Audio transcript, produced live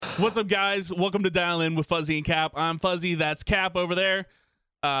What's up, guys? Welcome to Dial In with Fuzzy and Kap. I'm Fuzzy. That's Kap over there.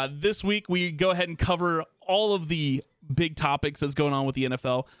 This week, we go ahead and cover all of the big topics that's going on with the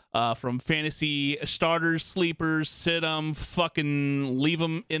NFL, from fantasy starters, sleepers, sit 'em, fucking leave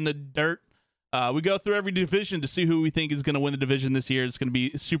 'em in the dirt. We go through every division to see who we think is going to win the division this year. It's going to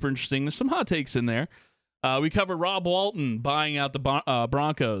be super interesting. There's some hot takes in there. We cover Rob Walton buying out the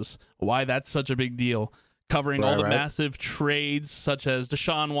Broncos, why that's such a big deal. Covering all the massive trades such as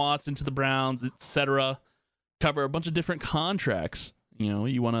Deshaun Watson to the Browns, etc. Cover a bunch of different contracts. You know,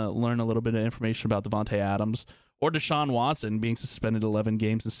 you want to learn a little bit of information about Devontae Adams or Deshaun Watson being suspended 11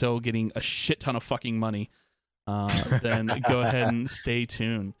 games and still getting a shit ton of fucking money. Then go ahead and stay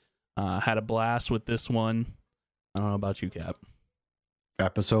tuned. Had a blast with this one. I don't know about you, Kap.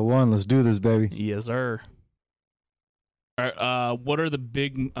 Episode 1. Let's do this, baby. Yes, sir. All right, what are the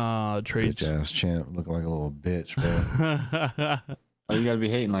big trades? Bitch ass champ looking like a little bitch, bro. Oh, you gotta be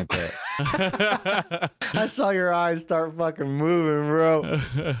hating like that. I saw your eyes start fucking moving, bro.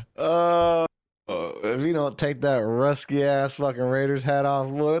 If you don't take that rusky ass fucking Raiders hat off,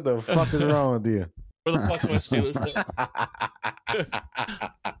 what the fuck is wrong with you? Where the fuck was Steelers?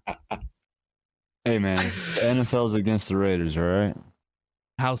 Hey man, the NFL's against the Raiders, all right?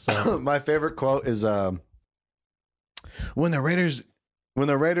 How so? My favorite quote is when the Raiders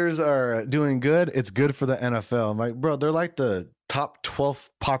are doing good, it's good for the NFL. I'm like, bro, they're like the top 12th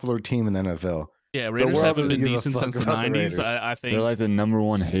popular team in the NFL. Yeah, Raiders haven't been decent since the 90s. The I think They're like the number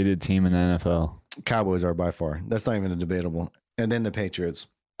one hated team in the NFL. Cowboys are by far. That's not even debatable. And then the Patriots.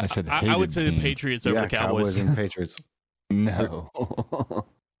 I said I would say team. the Patriots over the Cowboys. And the Patriots. No.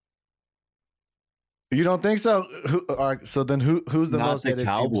 You don't think so? So then who's the Not most the hated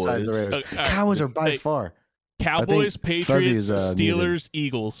team besides the Raiders? All right, Cowboys are by far. Cowboys, Patriots, Steelers, needed.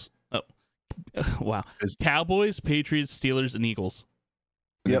 Eagles. Oh, wow. Cowboys, Patriots, Steelers, and Eagles.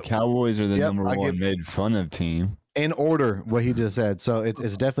 The Cowboys are the number I one made fun of team. In order, what he just said. So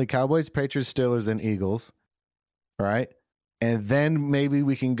it's definitely Cowboys, Patriots, Steelers, and Eagles. All right. And then maybe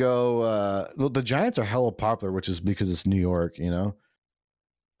we can go. Well, the Giants are hella popular, which is because it's New York, you know?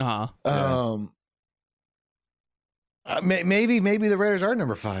 Maybe the Raiders are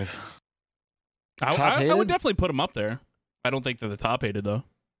number 5. I would definitely put them up there. I don't think they're the top hated though.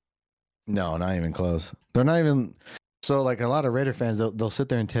 No, not even close. They're not even. So like a lot of Raider fans, they'll sit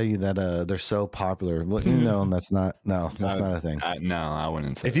there and tell you that they're so popular. Well, you know, that's not a thing. No, I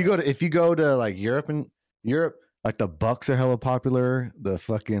wouldn't say. If you go to like Europe, like the Bucks are hella popular. The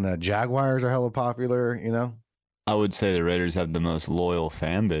fucking Jaguars are hella popular. You know. I would say the Raiders have the most loyal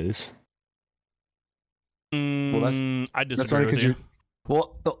fan base. Well, I disagree with you.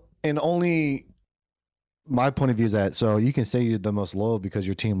 And only my point of view is that so you can say you're the most loyal because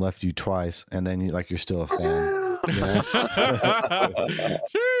your team left you twice, and then you're still a fan. You know?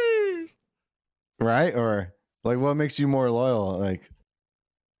 Right? Or like what makes you more loyal? Like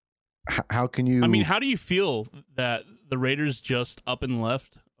how can you? I mean, how do you feel that the Raiders just up and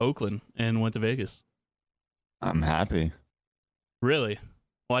left Oakland and went to Vegas? I'm happy. Really?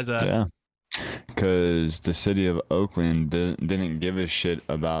 Why is that? Yeah. Because the city of Oakland didn't give a shit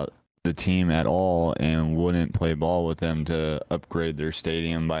about the team at all and wouldn't play ball with them to upgrade their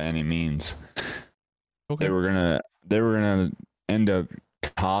stadium by any means. Okay. They were gonna end up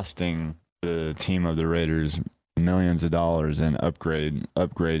costing the team of the Raiders millions of dollars in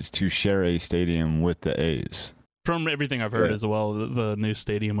upgrades to share a stadium with the A's. From everything I've heard as well, the new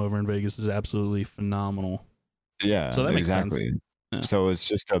stadium over in Vegas is absolutely phenomenal. Yeah, so that makes sense. Yeah. So it's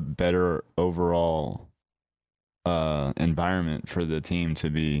just a better overall environment for the team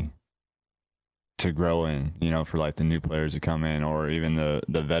to grow in, you know, for like the new players to come in, or even the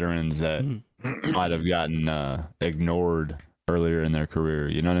veterans that might have gotten ignored earlier in their career.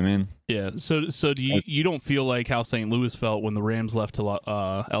 You know what I mean? Yeah. So do you don't feel like how St. Louis felt when the Rams left to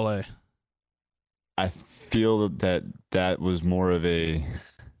LA? I feel that was more of a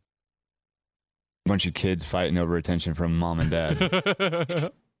bunch of kids fighting over attention from mom and dad.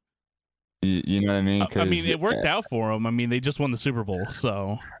 You know what I mean? I mean, it worked out for them. I mean, they just won the Super Bowl,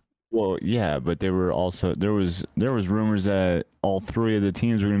 so. Well, yeah, but they were also there was rumors that all 3 of the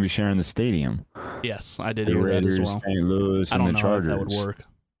teams were going to be sharing the stadium. Yes, I did the hear Raiders, that as well. St. Louis, and the Chargers. I don't know if that would work.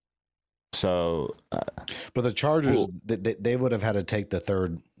 So, but the Chargers, they would have had to take the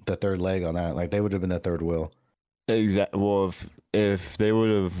third leg on that. Like they would have been the third wheel. Exactly. Well, if that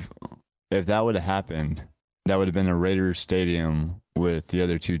would have happened, that would have been a Raiders stadium with the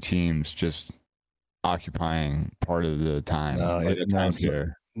other 2 teams just occupying part of the time.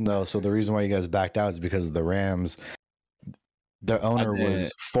 No, so the reason why you guys backed out is because of the Rams. The owner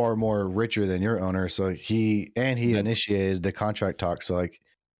was far more richer than your owner, so he initiated the contract talk. So like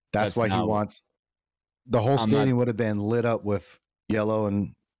That's why he not- wants the whole I'm stadium would have been lit up with yellow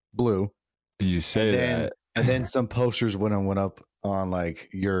and blue. You say that. And then some posters went up on like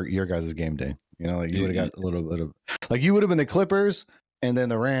your guys' game day. You know, like you would have got a little bit of like you would have been the Clippers and then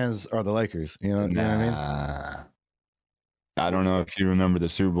the Rams are the Lakers. You know what I mean? I don't know if you remember the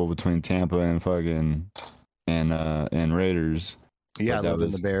Super Bowl between Tampa and fucking and Raiders. Yeah, I lived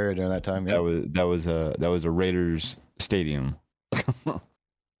in the Bay Area during that time. Yeah. That was a Raiders stadium.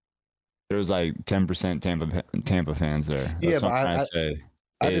 There was like 10% Tampa fans there. That's Yeah, but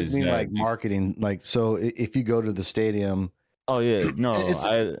I just mean like marketing. Like, so if you go to the stadium. Oh yeah, no,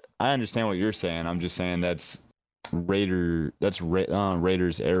 I understand what you're saying. I'm just saying that's Raiders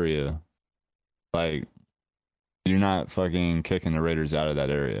area. Like, you're not fucking kicking the Raiders out of that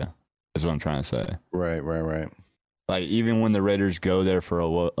area. Is what I'm trying to say. Right. Like, even when the Raiders go there for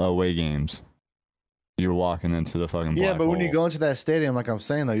away games, you're walking into the fucking black but when hole. you go into that stadium, like I'm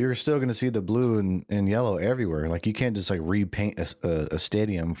saying though, you're still going to see the blue and yellow everywhere. Like, you can't just like repaint a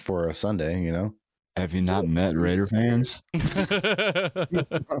stadium for a Sunday, you know? Have you not met Raider fans?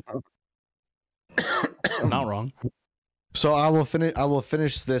 Not wrong. So I will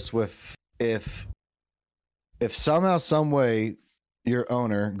finish this with if somehow, some way, your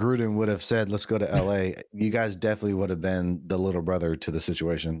owner Gruden would have said, "Let's go to L.A." You guys definitely would have been the little brother to the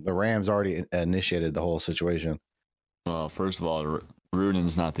situation. The Rams already initiated the whole situation. Well, first of all,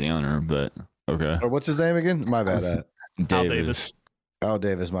 Gruden's not the owner, but okay. Or what's his name again? My bad. Davis. Al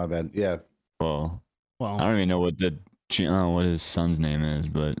Davis. My bad. Yeah. Well, I don't even know what what his son's name is,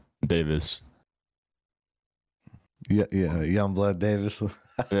 but Davis. Yeah, Youngblood Davis.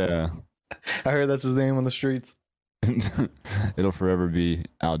 Yeah. I heard that's his name on the streets. It'll forever be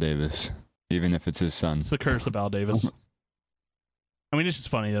Al Davis, even if it's his son. It's the curse of Al Davis. I mean, it's just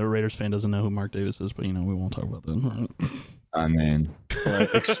funny that a Raiders fan doesn't know who Mark Davis is, but, you know, we won't talk about that. I mean,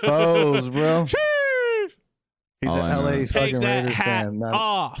 exposed, bro. He's an LA fucking Raiders fan. Now.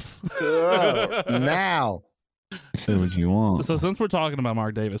 Off. Now. Say what you want. So since we're talking about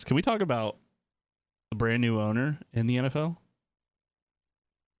Mark Davis, can we talk about the brand new owner in the NFL?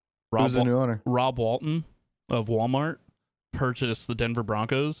 Who's the new owner? Rob Walton of Walmart purchased the Denver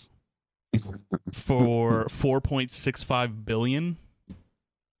Broncos for $4.65 billion.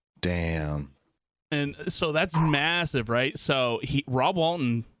 Damn. And so that's massive, right? So Rob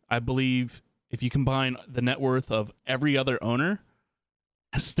Walton, I believe, if you combine the net worth of every other owner,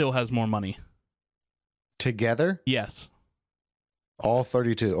 still has more money. Together? Yes. All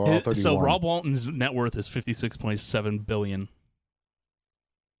 32 or all 31. So Rob Walton's net worth is $56.7 billion.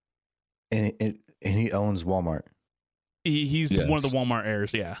 And he owns Walmart. He's one of the Walmart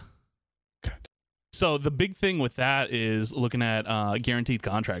heirs, yeah. God. So the big thing with that is looking at guaranteed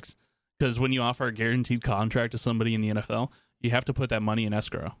contracts. Because when you offer a guaranteed contract to somebody in the NFL, you have to put that money in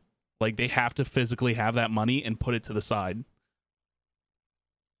escrow. Like, they have to physically have that money and put it to the side.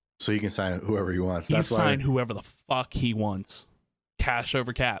 So he can sign whoever he wants. He can sign whoever the fuck he wants. Cash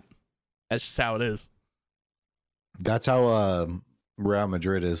over cap. That's just how it is. That's how Real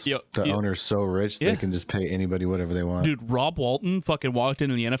Madrid is. The owner's so rich, they can just pay anybody whatever they want. Dude, Rob Walton fucking walked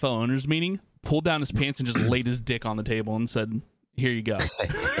into the NFL owners meeting, pulled down his pants, and just laid his dick on the table and said, "Here you go."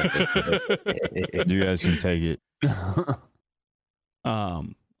 You guys can take it.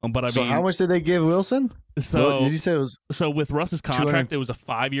 But so how much did they give Wilson? So did you say it was? So with Russ's contract, it was a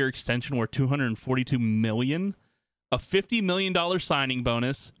 5-year extension worth $242 million, a $50 million signing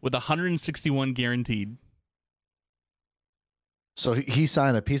bonus with 161 guaranteed. So he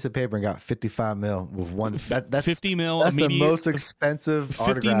signed a piece of paper and got $55 million with one. That's 50 mil. That's the most expensive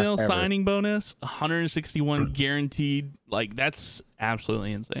 50 mil ever. Signing bonus, 161 guaranteed. Like, that's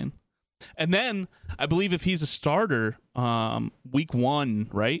absolutely insane. And then I believe if he's a starter, week 1,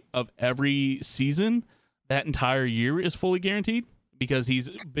 right, of every season, that entire year is fully guaranteed because he's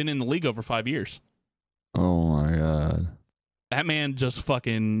been in the league over 5 years. Oh my god. That man just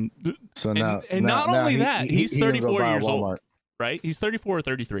fucking. So now, and not only that, he's 34 years old, right? He's 34 or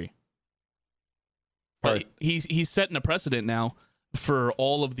 33. But he's setting a precedent now for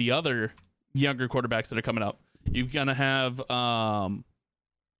all of the other younger quarterbacks that are coming up. You're gonna have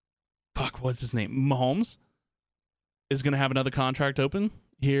what's his name? Mahomes is gonna have another contract open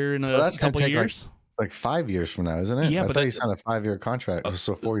here in a couple of years. Like 5 years from now, isn't it? Yeah, I thought he signed a 5-year contract.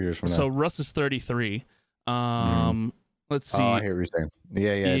 So 4 years from now. So Russ is 33. Let's see. Oh, I hear what you're saying.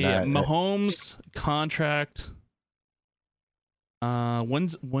 Yeah. Mahomes contract.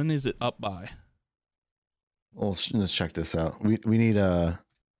 When is it up by? Well, let's check this out. We need an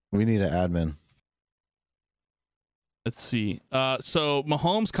admin. Let's see. So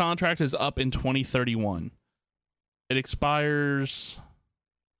Mahomes' contract is up in 2031. It expires.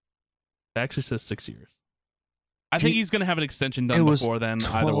 It actually says 6 years. I think he's going to have an extension done It was before then.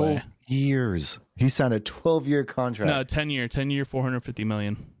 12 Either way, years. He signed a 12-year contract. no, 10-year, 450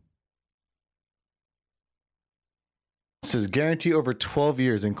 million. It says guarantee over 12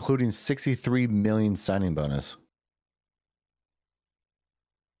 years, including 63 million signing bonus.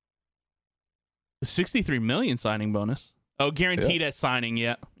 The 63 million signing bonus. Oh, guaranteed at signing.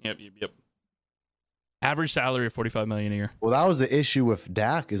 Yeah. Yep. Average salary of 45 million a year. Well, that was the issue with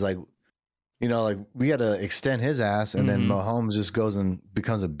Dak. Is like, you know, like we had to extend his ass, and then Mahomes just goes and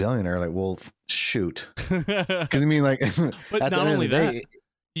becomes a billionaire. Like, well, shoot. Because I mean, like, but not only that,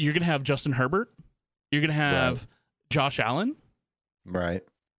 you're gonna have Justin Herbert. You're gonna have Josh Allen. Right.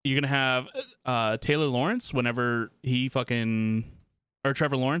 You're gonna have Taylor Lawrence whenever he or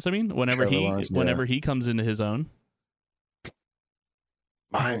Trevor Lawrence. I mean, whenever he comes into his own.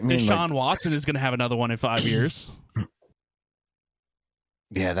 I mean, Deshaun Watson is gonna have another one in 5 years.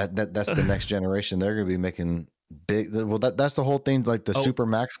 Yeah, that's the next generation. They're going to be making big. Well, that's the whole thing. Like the super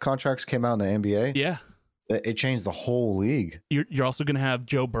max contracts came out in the NBA. Yeah, it changed the whole league. You're also going to have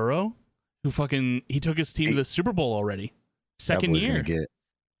Joe Burrow, who he took his team to the Super Bowl already. Second year,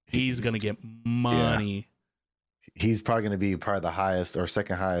 he's going to get money. Yeah. He's probably going to be the highest or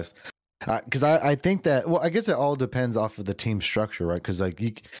second highest. Because I think that, well, I guess it all depends off of the team structure, right? Because like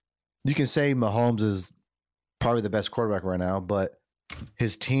you can say Mahomes is probably the best quarterback right now, but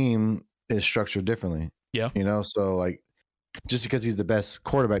his team is structured differently. Yeah. You know, so like just because he's the best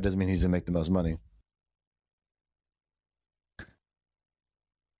quarterback doesn't mean he's gonna make the most money.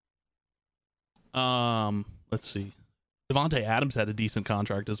 Let's see. Devontae Adams had a decent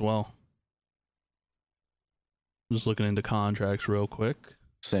contract as well. I'm just looking into contracts real quick.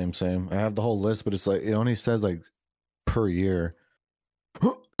 Same. I have the whole list, but it's like it only says like per year.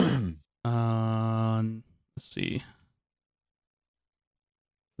 Let's see.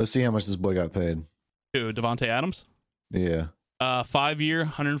 Let's see how much this boy got paid. Who, Devontae Adams? Yeah. 5-year,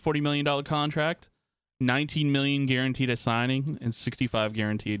 $140 million contract, $19 million guaranteed at signing, and $65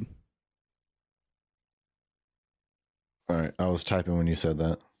 guaranteed. All right, I was typing when you said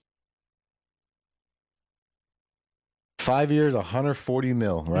that. 5 years, 140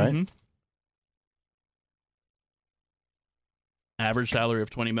 mil, right? Mm-hmm. Average salary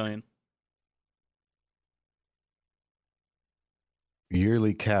of $20 million.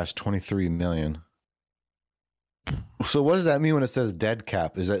 Yearly cash, 23 million. So what does that mean when it says dead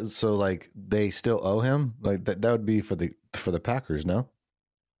cap? Is that so like they still owe him? Like that would be for the Packers, no?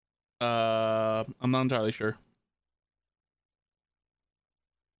 I'm not entirely sure.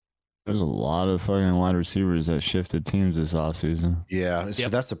 There's a lot of fucking wide receivers that shifted teams this offseason. Yeah, so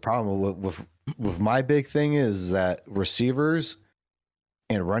that's the problem with my big thing is that receivers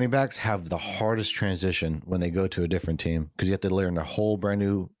and running backs have the hardest transition when they go to a different team because you have to learn a whole brand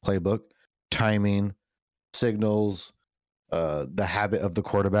new playbook, timing, signals, the habit of the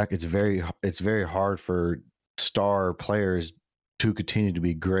quarterback. It's very hard for star players to continue to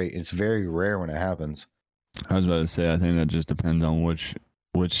be great. It's very rare when it happens. I was about to say, I think that just depends on which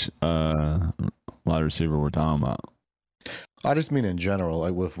wide receiver we're talking about. I just mean in general,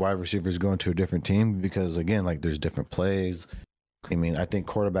 like with wide receivers going to a different team, because again, like there's different plays. I mean, I think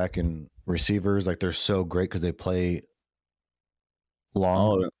quarterback and receivers, like they're so great because they play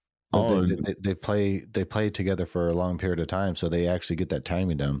long. They play together for a long period of time, so they actually get that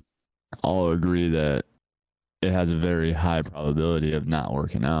timing down. I'll agree that it has a very high probability of not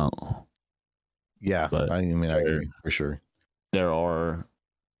working out. Yeah, but I agree for sure. There are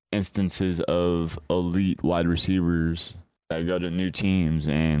instances of elite wide receivers that go to new teams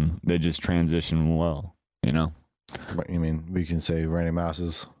and they just transition well, you know? I mean, we can say Randy Moss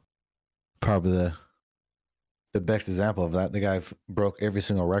is probably the best example of that. The guy broke every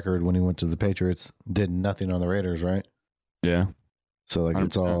single record when he went to the Patriots, did nothing on the Raiders, right? Yeah. So, like, 100%.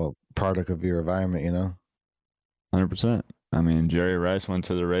 It's all product of your environment, you know? 100%. I mean, Jerry Rice went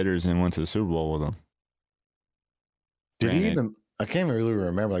to the Raiders and went to the Super Bowl with them. Did he even... I can't even really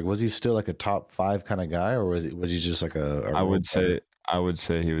remember. Like, was he still like a top 5 kind of guy, or was he just like a I would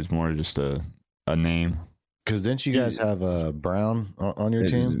say he was more just a name. Because didn't you guys have Brown on your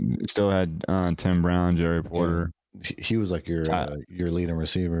team? Still had Tim Brown, Jerry Porter. Yeah. He was like your leading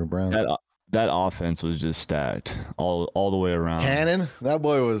receiver, Brown. That offense was just stacked all the way around. Cannon, that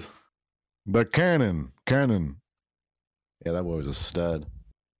boy was the cannon. Yeah, that boy was a stud.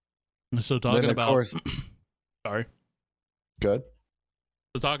 So talking about, of course, sorry. Good.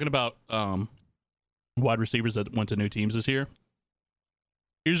 So talking about wide receivers that went to new teams this year.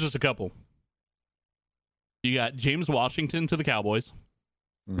 Here's just a couple. You got James Washington to the Cowboys.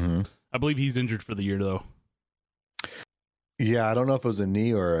 Mm-hmm. I believe he's injured for the year, though. Yeah, I don't know if it was a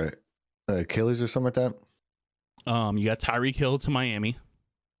knee or Achilles or something like that. You got Tyreek Hill to Miami,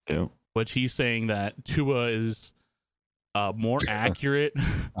 Yep. which he's saying that Tua is a more accurate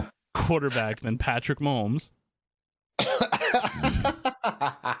quarterback than Patrick Mahomes.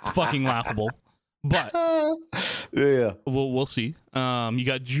 Fucking laughable. But yeah, we'll see. You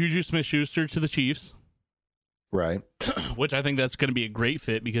got Juju Smith-Schuster to the Chiefs, right. which I think that's going to be a great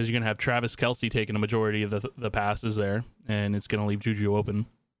fit because you're going to have Travis Kelce taking a majority of the passes there, and it's going to leave Juju open.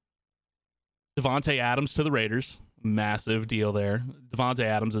 Devontae Adams to the Raiders. Massive deal there. Devontae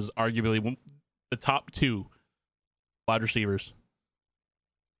Adams is arguably the top 2 wide receivers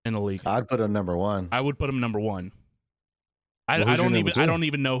in the league. I'd put him number 1. I would put him number 1. I Who's your don't number even 2? I don't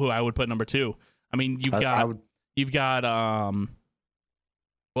even know who I would put number 2. I mean, you've got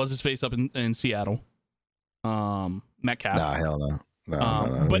what's his face up in Seattle? Metcalf. Nah, hell no.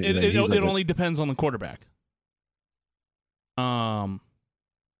 No. But it like only depends on the quarterback. I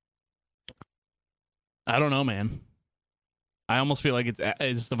don't know, man. I almost feel like it's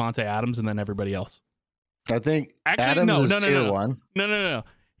Devontae Adams and then everybody else. I think Actually, Adams is tier 1. No.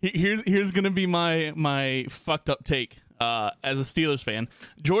 Here's gonna be my fucked up take. As a Steelers fan,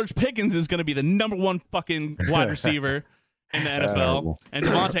 George Pickens is gonna be the number 1 fucking wide receiver in the NFL, and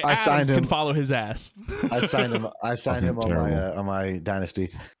Devontae Adams can follow his ass. I signed him on my dynasty.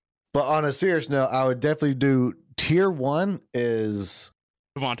 But on a serious note, I would definitely do tier 1 is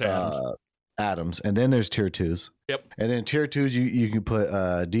Devontae Adams, and then there's tier 2s. Yep. And then tier 2s you can put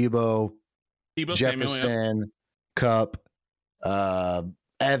Debo Jefferson, Samuel, Kupp,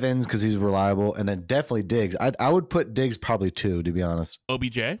 Evans because he's reliable, and then definitely Diggs. I would put Diggs probably 2, to be honest.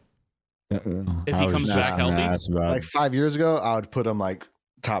 OBJ, if he comes back healthy. Like 5 years ago, I would put him like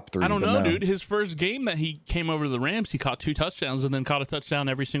top 3. I don't know, dude. His first game that he came over to the Rams, he caught 2 touchdowns and then caught a touchdown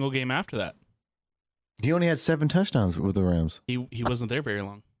every single game after that. He only had 7 touchdowns with the Rams. He wasn't there very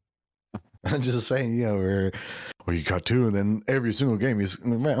long. I'm just saying, where you got 2, and then every single game he's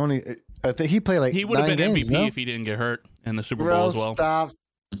only. I think he played like he would have been games, MVP if he didn't get hurt in the Super Bowl as well.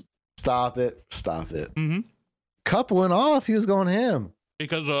 Stop it. Mm-hmm. Kupp went off. He was going ham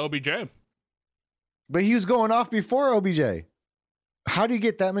because of OBJ. But he was going off before OBJ. How do you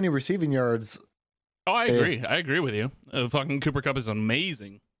get that many receiving yards? Oh, I agree. I agree with you. Fucking Cooper Kupp is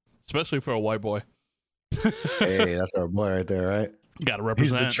amazing, especially for a white boy. Hey, that's our boy right there, right? Got to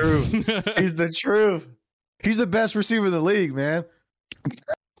represent. He's the truth. He's the truth. He's the best receiver in the league, man.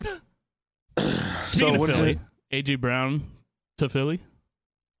 Speaking of Philly, AJ Brown to Philly.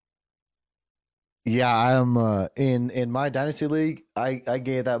 Yeah, I am in my dynasty league. I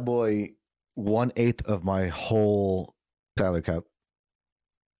gave that boy 1/8 of my whole salary cap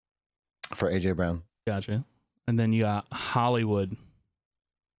for AJ Brown. Gotcha. And then you got Hollywood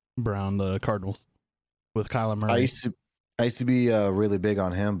Brown, the Cardinals, with Kyler Murray. I used to be really big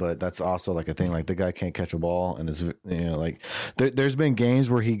on him, but that's also like a thing. Like the guy can't catch a ball, and is like there's been games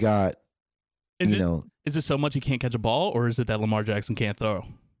where he got. Is it so much he can't catch a ball, or is it that Lamar Jackson can't throw?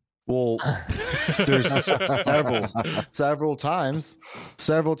 Well, there's several times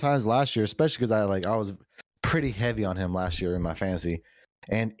last year, especially because I was pretty heavy on him last year in my fantasy,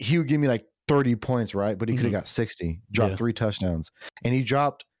 and he would give me like 30 points, right? But he could have got 60, dropped 3 touchdowns, and he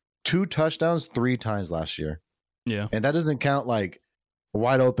dropped 2 touchdowns 3 times last year. Yeah, and that doesn't count like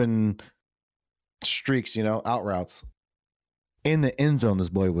wide open streaks, out routes. In the end zone, this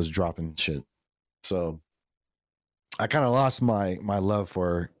boy was dropping shit. So I kind of lost my love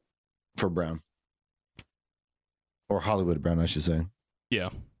for Brown, or Hollywood Brown, I should say. Yeah.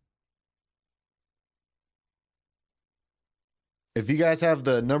 If you guys have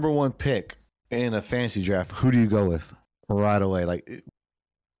the number 1 pick in a fantasy draft, who do you go with right away? Like,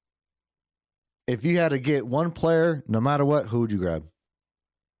 if you had to get one player, no matter what, who would you grab?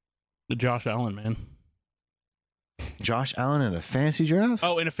 The Josh Allen, man. Josh Allen in a fantasy draft?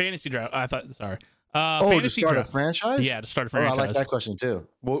 Oh, in a fantasy draft. I thought, sorry. To start a franchise? Yeah, to start a franchise. I like that question too.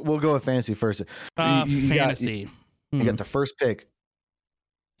 We'll go with fantasy first. Fantasy. You got the first pick.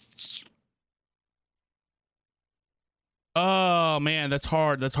 Oh man, that's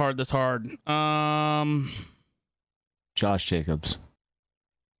hard. Josh Jacobs.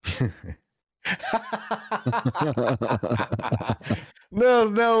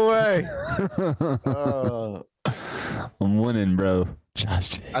 There's no way. I'm winning, bro. Josh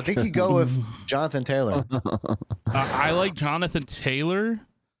Jacobs. I think you go with Jonathan Taylor. I like Jonathan Taylor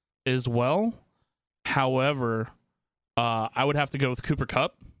as well. However, I would have to go with Cooper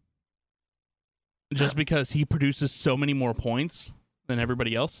Kupp just because he produces so many more points than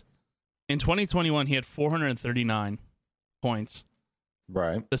everybody else. In 2021, he had 439 points.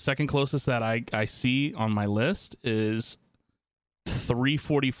 Right. The second closest that I see on my list is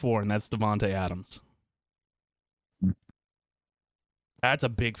 344, and that's Devontae Adams. That's a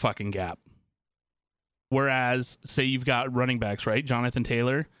big fucking gap. Whereas, say you've got running backs, right? Jonathan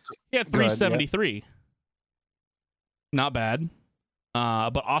Taylor, he had 373. Yeah. Not bad.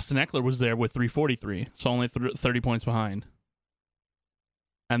 But Austin Eckler was there with 343, so only 30 points behind.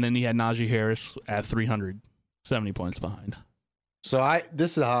 And then he had Najee Harris at 370 points behind. So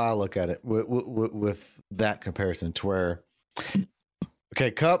this is how I look at it with that comparison to where, okay,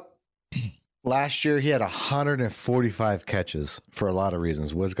 Kupp, last year he had 145 catches for a lot of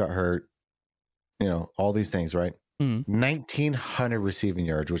reasons. Woods got hurt, all these things, right? 1,900 receiving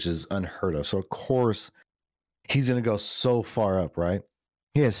yards, which is unheard of. So of course he's going to go so far up, right?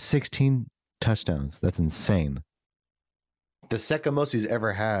 He has 16 touchdowns. That's insane. The second most he's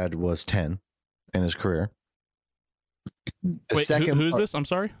ever had was 10 in his career. Wait, who's this? I'm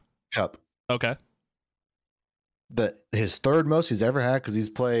sorry? Kupp. Okay. His third most he's ever had, because he's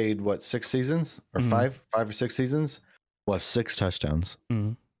played, 6 seasons? Or 5 or 6 seasons? Was 6 touchdowns.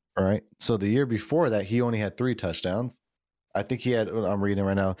 All right. So the year before that, he only had 3 touchdowns. I think he had, I'm reading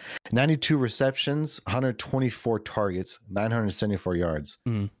right now, 92 receptions, 124 targets, 974 yards.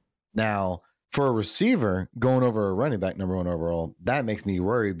 Now, for a receiver going over a running back, number 1 overall, that makes me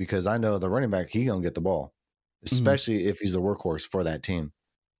worried, because I know the running back, he's going to get the ball, especially if he's the workhorse for that team.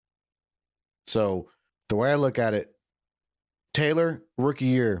 So the way I look at it, Taylor, rookie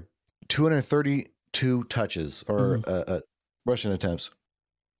year, 232 touches or rushing attempts.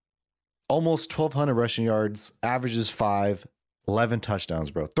 Almost 1,200 rushing yards, averages 5, 11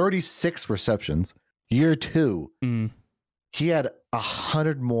 touchdowns, bro. 36 receptions. Year 2, he had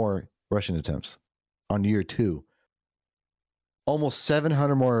 100 more rushing attempts on year 2. Almost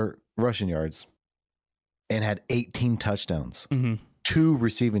 700 more rushing yards, and had 18 touchdowns. 2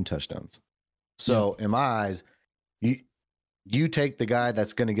 receiving touchdowns. So in my eyes, you take the guy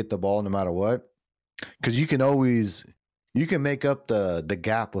that's going to get the ball no matter what, because you can make up the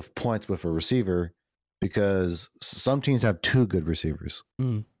gap with points with a receiver, because some teams have 2 good receivers.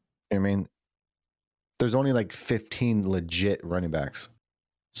 I mean, there's only like 15 legit running backs.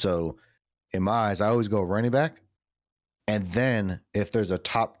 So in my eyes, I always go running back. And then if there's a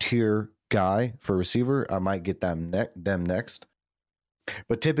top tier guy for receiver, I might get them next.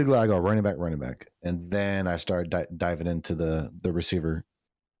 But typically I go running back. And then I start diving into the receiver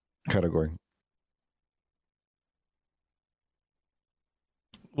category.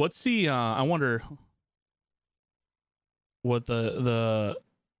 What's the I wonder what the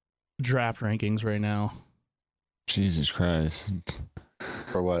draft rankings right now. Jesus Christ.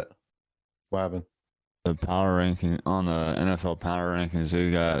 For what? What happened? The power ranking on the NFL power rankings, they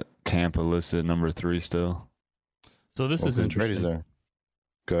got Tampa listed number 3 still. So this is interesting. Brady's there.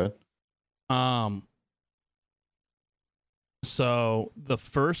 Good. So the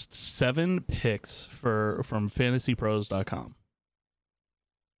first 7 picks from fantasypros.com.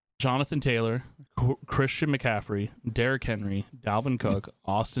 Jonathan Taylor, Christian McCaffrey, Derrick Henry, Dalvin Cook,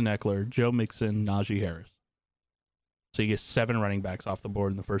 Austin Eckler, Joe Mixon, Najee Harris. So you get 7 running backs off the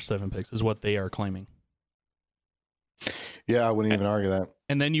board in the first 7 picks, is what they are claiming. Yeah, I wouldn't even argue that.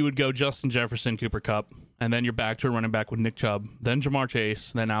 And then you would go Justin Jefferson, Cooper Kupp, and then you're back to a running back with Nick Chubb, then Jamar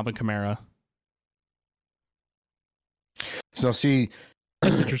Chase, then Alvin Kamara. So see,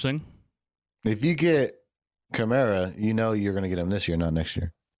 that's interesting. If you get Kamara, you're going to get him this year, not next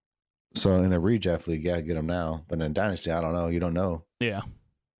year. So in a redraft league, yeah, get him now. But in Dynasty, I don't know. You don't know. Yeah.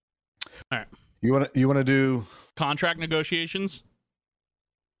 All right. You want to do contract negotiations?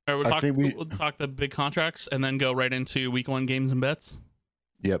 Or we'll talk the big contracts and then go right into week 1 games and bets.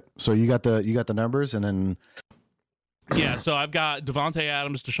 Yep. So you got the numbers, and then yeah. So I've got Devontae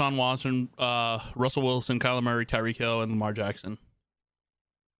Adams, Deshaun Watson, Russell Wilson, Kyler Murray, Tyreek Hill, and Lamar Jackson.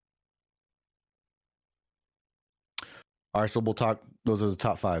 All right, so we'll talk. Those are the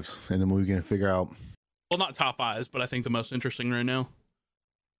top 5s, and then we can figure out. Well, not top 5s, but I think the most interesting right now.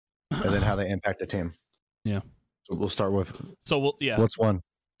 And then how they impact the team. Yeah. So we'll start with. So yeah. What's one?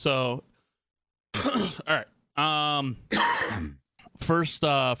 So, all right. First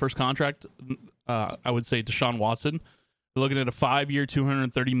contract. I would say Deshaun Watson. We're looking at a 5-year,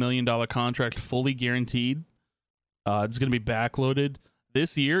 $230 million contract, fully guaranteed. It's going to be backloaded.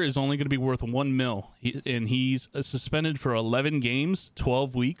 This year is only going to be worth $1 million, and he's suspended for 11 games,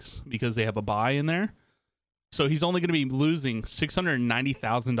 12 weeks, because they have a bye in there. So he's only going to be losing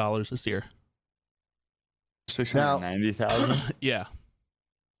 $690,000 this year. $690,000? Yeah,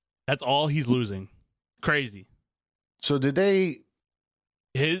 that's all he's losing. Crazy. So did they?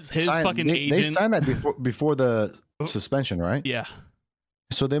 His fucking agent. They signed that before the suspension, right? Yeah.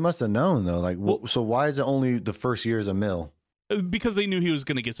 So they must have known though. Like, so why is it only the first year is $1 million? because they knew he was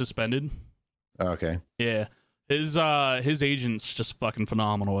going to get suspended. Okay. Yeah. His agent's just fucking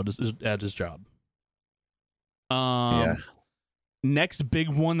phenomenal at his job. Yeah. Next big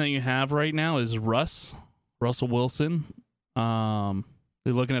one that you have right now is Russell Wilson.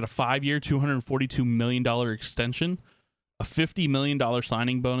 They're looking at a 5-year, $242 million extension, a $50 million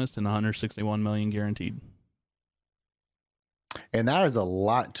signing bonus, and $161 million guaranteed. And that is a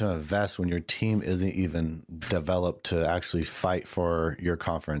lot to invest when your team isn't even developed to actually fight for your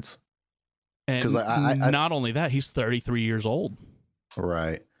conference. And not only that, he's 33 years old.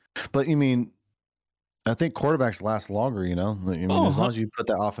 Right. But you mean, I think quarterbacks last longer, you know? I mean, as long as you put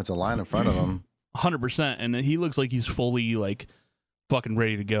that offensive line in front of them. 100%. And he looks like he's fully, like, fucking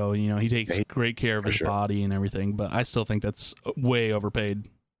ready to go. You know, he takes great care of his body and everything, but I still think that's way overpaid.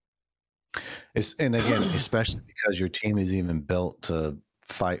 And again, especially because your team is even built to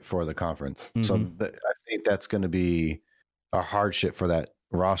fight for the conference. Mm-hmm. So I think that's going to be a hardship for that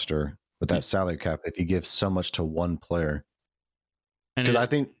roster with that salary cap if you give so much to one player. Because I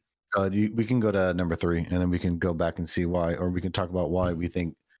think we can go to number 3 and then we can go back and see why, or we can talk about why we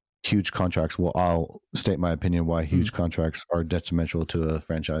think huge contracts. Well, I'll state my opinion why huge contracts are detrimental to a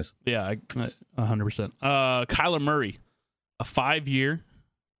franchise. Yeah, 100%. Kyler Murray, a 5-year,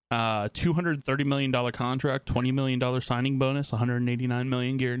 $230 million contract, $20 million signing bonus, $189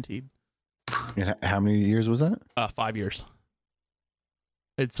 million guaranteed. And how many years was that? 5 years.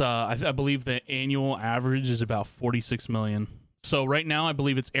 It's I believe the annual average is about $46 million. So right now, I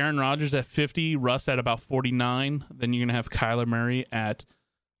believe it's Aaron Rodgers at 50, Russ at about 49. Then you're gonna have Kyler Murray at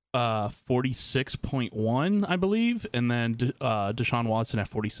 46.1, I believe, and then Deshaun Watson at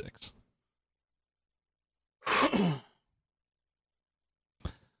 46.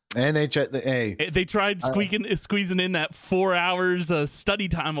 And they tried squeezing in that 4 hours study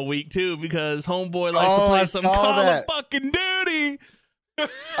time a week too, because homeboy likes to play some Call of fucking Duty.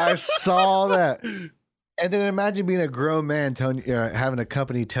 I saw that. And then imagine being a grown man telling you, having a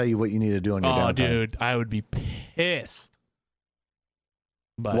company tell you what you need to do on your downtime. Oh, dude, I would be pissed.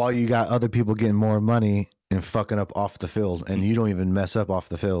 But while you got other people getting more money and fucking up off the field, and you don't even mess up off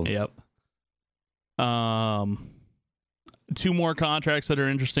the field. Yep. 2 more contracts that are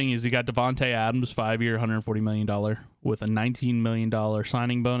interesting is you got Devontae Adams, 5-year, $140 million with a $19 million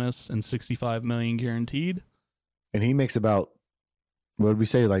signing bonus and $65 million guaranteed. And he makes about, what did we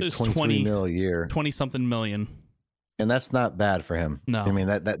say, like 23 mil a year? 20-something million. And that's not bad for him. No. I mean,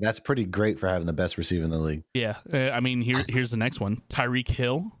 that's pretty great for having the best receiver in the league. Yeah. I mean, here's the next one. Tyreek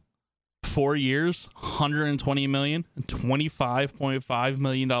Hill, 4 years, $120 million, and $25.5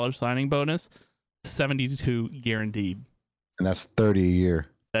 million signing bonus, 72 guaranteed. And that's 30 a year.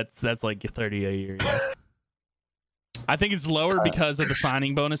 That's like 30 a year. Yeah. I think it's lower because of the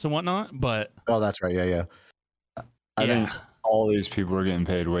signing bonus and whatnot, but oh, that's right. Yeah. I think all these people are getting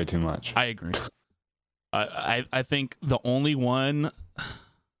paid way too much. I agree. I think the only one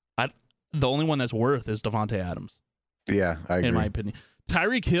that's worth is Devontae Adams. Yeah, I agree. In my opinion.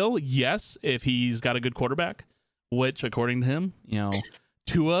 Tyreek Hill, yes, if he's got a good quarterback, which according to him,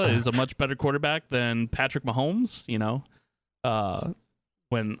 Tua is a much better quarterback than Patrick Mahomes,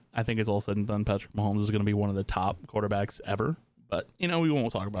 when I think it's all said and done, Patrick Mahomes is going to be one of the top quarterbacks ever. But, we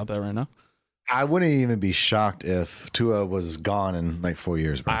won't talk about that right now. I wouldn't even be shocked if Tua was gone in like 4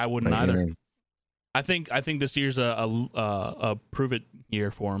 years, bro. I wouldn't either. I think this year's a prove it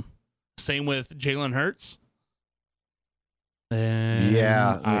year for him. Same with Jalen Hurts. And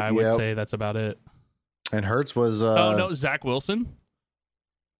I would say that's about it. And Hurts was oh no, Zach Wilson.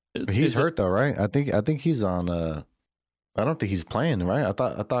 He's hurt though, right? I think he's on I don't think he's playing, right? I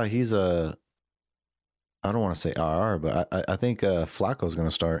thought he's I don't want to say RR, but I think Flacco's going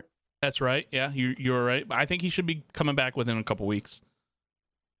to start. That's right. Yeah, you're right. I think he should be coming back within a couple weeks.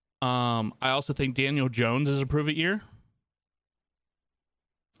 I also think Daniel Jones is a prove it year.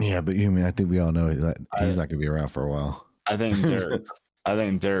 Yeah, but I think we all know that he's not going to be around for a while. I think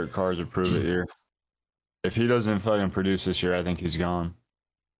Derek Carr's a prove it year. If he doesn't fucking produce this year, I think he's gone.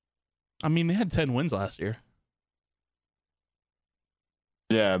 I mean, they had 10 wins last year.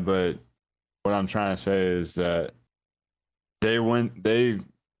 Yeah, but what I'm trying to say is that they went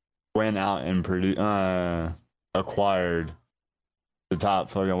out and acquired the top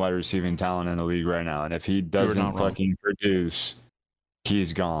fucking wide receiving talent in the league right now. And if he doesn't fucking produce,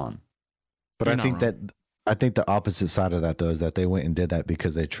 he's gone. But I think the opposite side of that though is that they went and did that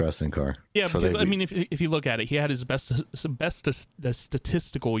because they trust in Carr. Yeah, so because if you look at it, he had his best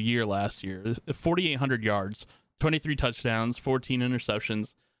statistical year last year, 4,800 yards, 23 touchdowns, 14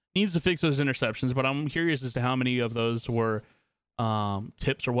 interceptions. Needs to fix those interceptions, but I'm curious as to how many of those were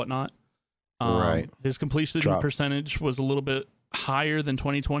tips or whatnot. Right. His completion percentage was a little bit higher than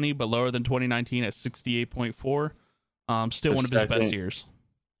 2020, but lower than 2019 at 68.4. Still one of his best years.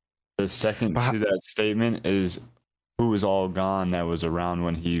 The second to that statement is who was all gone that was around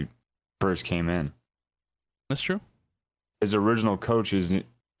when he first came in. That's true. His original coach is the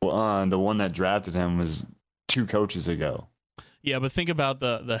one that drafted him was 2 coaches ago. Yeah, but think about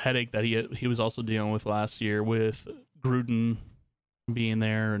the headache that he was also dealing with last year with Gruden being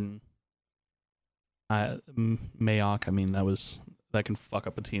there and Mayock. I mean, that can fuck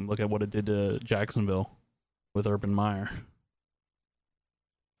up a team. Look at what it did to Jacksonville with Urban Meyer.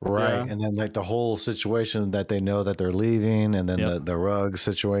 Right. Yeah. And then like the whole situation that they know that they're leaving, and then the rug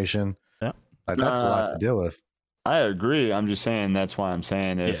situation. Yeah. Like, that's a lot to deal with. I agree. I'm just saying that's why I'm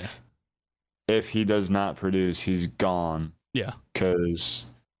saying if he does not produce, he's gone. Yeah. Because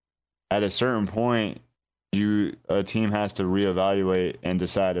at a certain point, a team has to reevaluate and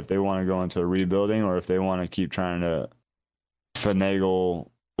decide if they want to go into a rebuilding or if they want to keep trying to finagle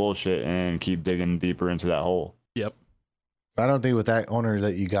bullshit and keep digging deeper into that hole. Yep. I don't think with that owner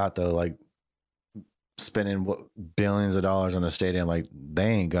that you got, though, like spending billions of dollars on a stadium, like they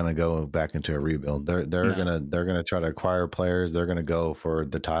ain't gonna go back into a rebuild. They're gonna try to acquire players. They're gonna go for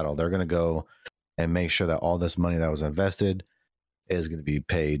the title. They're gonna go and make sure that all this money that was invested is gonna be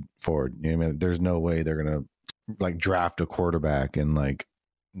paid forward. You know what I mean? There's no way they're gonna like draft a quarterback and like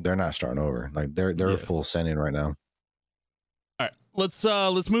they're not starting over. Like they're full sending right now. All right,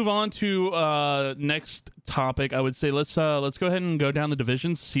 let's move on to next topic. I would say let's go ahead and go down the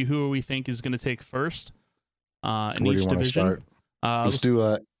divisions, see who we think is going to take first in each division. Let's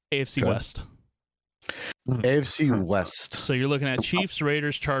do AFC West. AFC West. So you're looking at Chiefs,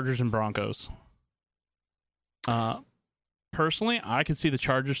 Raiders, Chargers, and Broncos. Personally, I could see the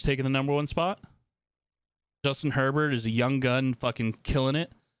Chargers taking the number 1 spot. Justin Herbert is a young gun, fucking killing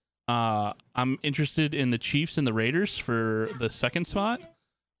it. I'm interested in the Chiefs and the Raiders for the 2nd spot.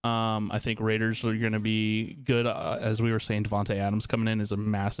 I think Raiders are going to be good. As we were saying, Devontae Adams coming in is a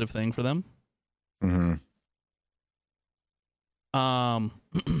massive thing for them. Mm-hmm.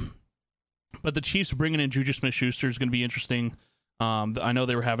 But the Chiefs bringing in Juju Smith-Schuster is going to be interesting. I know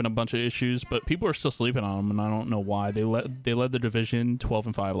they were having a bunch of issues, but people are still sleeping on them, and I don't know why. They led the division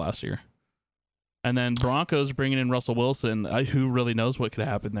 12-5 last year. And then Broncos bringing in Russell Wilson. Who really knows what could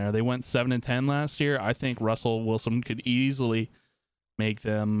happen there? They went 7-10 last year. I think Russell Wilson could easily make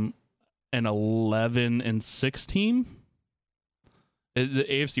them an 11-6 team. The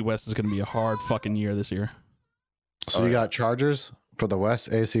AFC West is going to be a hard fucking year this year. So you got Chargers for the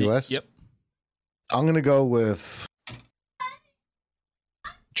West, AFC West? Yep. I'm going to go with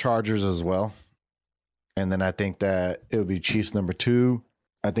Chargers as well. And then I think that it would be Chiefs number 2.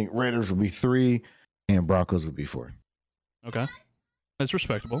 I think Raiders would be 3 and Broncos would be 4. Okay. That's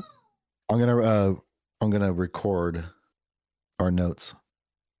respectable. I'm gonna record our notes.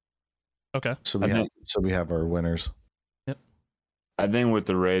 Okay. So we have our winners. Yep. I think with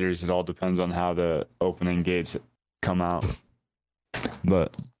the Raiders, it all depends on how the opening gates come out.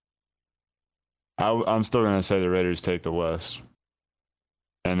 But I'm still gonna say the Raiders take the West,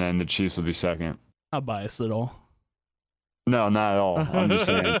 and then the Chiefs will be 2nd. Not biased at all. No, not at all. I'm just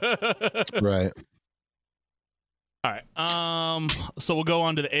saying. Right. All right. So we'll go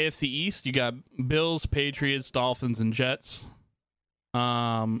on to the AFC East. You got Bills, Patriots, Dolphins, and Jets.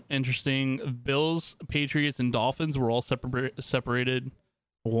 Interesting. Bills, Patriots, and Dolphins were all separated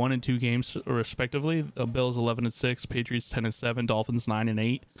 1 and 2 games respectively. The Bills 11-6, Patriots 10-7, Dolphins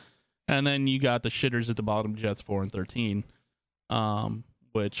 9-8, and then you got the shitters at the bottom, Jets 4-13.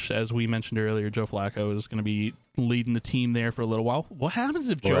 Which, as we mentioned earlier, Joe Flacco is going to be leading the team there for a little while. What happens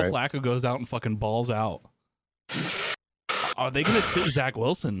if Joe Flacco goes out and fucking balls out? Are they going to sit Zach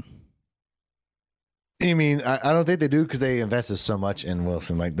Wilson? I mean, I don't think they do because they invested so much in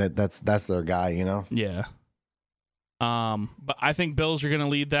Wilson. Like that's their guy, you know? Yeah. But I think Bills are going to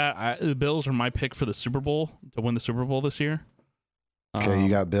lead that. The Bills are my pick for the Super Bowl, to win the Super Bowl this year. Okay, you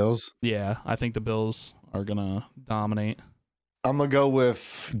got Bills? Yeah, I think the Bills are going to dominate. I'm going to go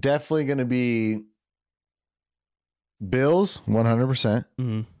with definitely going to be Bills, 100%.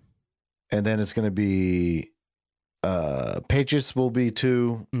 Mm-hmm. And then it's going to be Patriots will be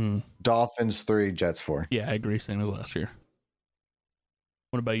 2, Dolphins 3, Jets 4. Yeah, I agree. Same as last year.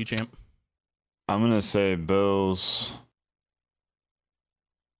 What about you, champ? I'm going to say Bills.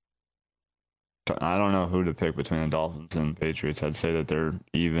 I don't know who to pick between the Dolphins and Patriots. I'd say that they're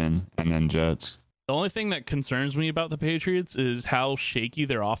even, and then Jets. The only thing that concerns me about the Patriots is how shaky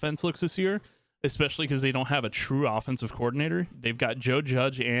their offense looks this year, especially because they don't have a true offensive coordinator. They've got Joe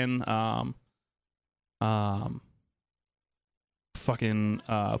Judge and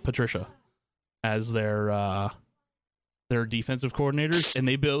Patricia. as their defensive coordinators, and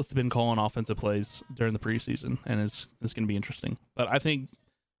they both been calling offensive plays during the preseason, and it's going to be interesting. But I think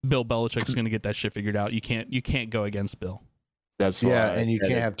Bill Belichick's going to get that shit figured out. You can't go against Bill. That's why. Yeah, and you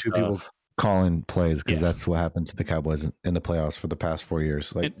can't have two people calling plays because that's what happened to the Cowboys in the playoffs for the past 4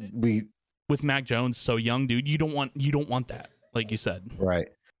 years. Like with Mac Jones so young, dude, you don't want that, like you said. Right.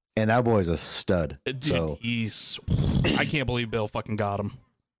 And that boy's a stud. Dude, so I can't believe Bill fucking got him.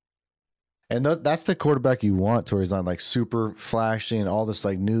 And that's the quarterback you want, to where he's not like super flashy and all this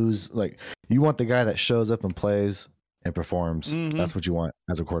like news. Like you want the guy that shows up and plays and performs. Mm-hmm. That's what you want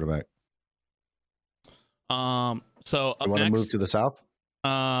as a quarterback. So you want to move to the South?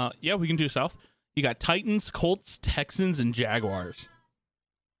 Yeah, we can do South. You got Titans, Colts, Texans, and Jaguars.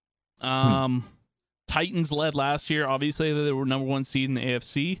 Titans led last year. Obviously, they were number 1 seed in the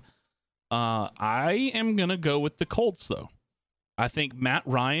AFC. I am gonna go with the Colts though. I think Matt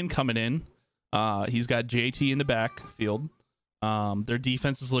Ryan coming in. He's got JT in the backfield. Their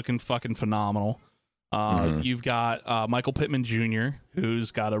defense is looking fucking phenomenal. You've got Michael Pittman Jr.,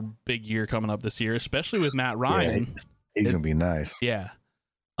 who's got a big year coming up this year, especially with Matt Ryan. Yeah, he's going to be nice. Yeah.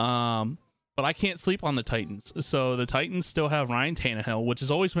 But I can't sleep on the Titans. So the Titans still have Ryan Tannehill, which has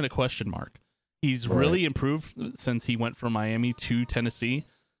always been a question mark. He's really improved since he went from Miami to Tennessee.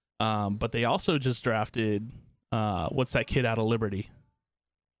 But they also just drafted, what's that kid out of Liberty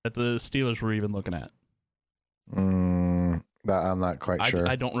that the Steelers were even looking at? I'm not quite sure.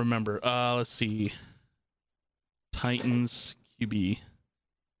 I don't remember. Let's see. Titans QB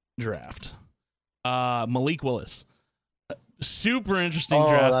draft. Malik Willis. Super interesting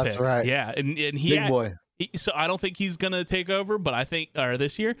draft that's pick. right. Yeah, and he big boy. So I don't think he's gonna take over, but I think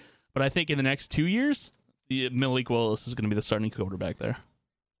this year. But I think in the next 2 years, Malik Willis is gonna be the starting quarterback there.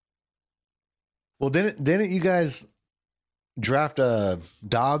 Well, didn't you guys draft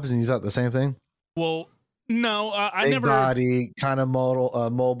Dobbs and you thought the same thing? Well, no, I big never. Body, kind of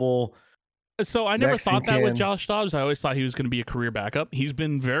mobile. So I never thought that with Mexican. Josh Dobbs. I always thought he was going to be a career backup. He's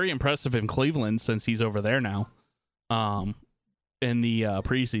been very impressive in Cleveland since he's over there now, in the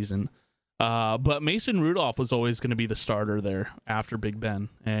preseason. But Mason Rudolph was always going to be the starter there after Big Ben,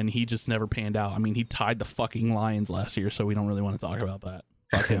 and he just never panned out. I mean, he tied the fucking Lions last year, so we don't really want to talk about that.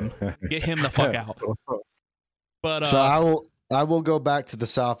 Fuck him. Get him the fuck out. But so I will go back to the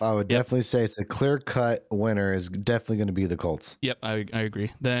South. I would definitely say it's a clear-cut winner is definitely going to be the Colts. Yep, I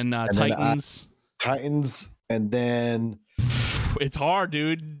agree. Then Titans. Titans, and then it's hard,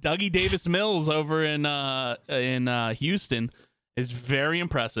 dude. Dougie Davis Mills over in Houston is very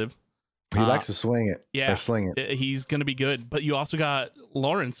impressive. He likes to swing it. Yeah, or sling it. He's going to be good. But you also got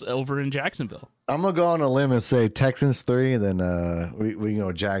Lawrence over in Jacksonville. I'm gonna go on a limb and say Texans 3, and then we can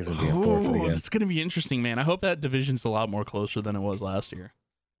go Jags and be in 4th again. It's gonna be interesting, man. I hope that division's a lot more closer than it was last year.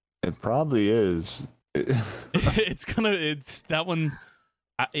 It probably is. It's that one.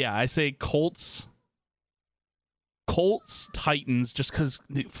 I say Colts, Titans, just because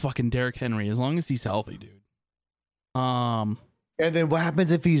fucking Derrick Henry. As long as he's healthy, dude. And then what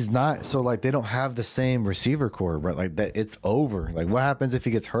happens if he's not? So like they don't have the same receiver core, right? Like that, it's over. Like what happens if he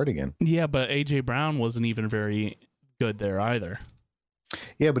gets hurt again? Yeah, but AJ Brown wasn't even very good there either.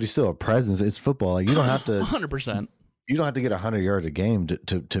 Yeah, but he's still a presence. It's football. Like you don't have to 100%. You don't have to get 100 yards a game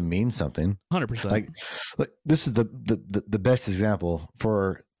to mean something. 100%. Like this is the best example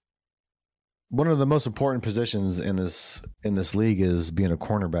for one of the most important positions in this league is being a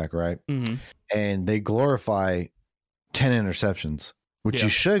cornerback, right? Mm-hmm. And they glorify 10 interceptions, which you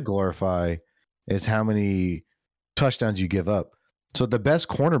should glorify is how many touchdowns you give up. So the best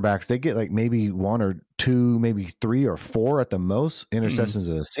cornerbacks, they get like maybe 1 or 2, maybe 3 or 4 at the most interceptions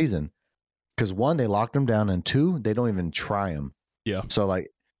of the season. Because 1, they locked them down, and 2, they don't even try them. Yeah. So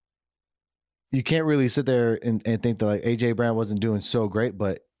like, you can't really sit there and think that like AJ Brown wasn't doing so great,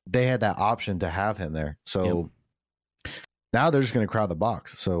 but they had that option to have him there. So now they're just going to crowd the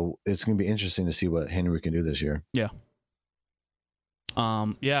box. So it's going to be interesting to see what Henry can do this year. Yeah.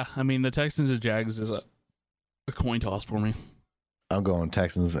 Yeah, I mean, the Texans and Jags is a coin toss for me. I'm going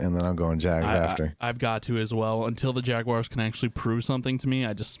Texans, and then I'm going Jags after. I've got to as well. Until the Jaguars can actually prove something to me,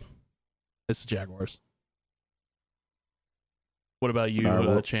 it's the Jaguars. What about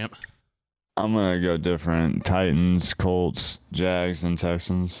you, Champ? I'm going to go different. Titans, Colts, Jags, and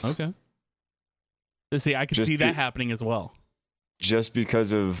Texans. Okay. See, I could see that happening as well. Just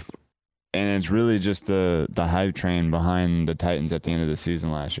because of... And it's really just the hype train behind the Titans at the end of the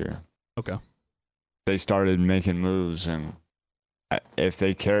season last year. Okay. They started making moves, and if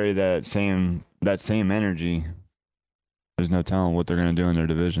they carry that same energy, there's no telling what they're going to do in their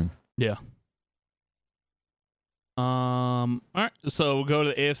division. Yeah. All right, so we'll go to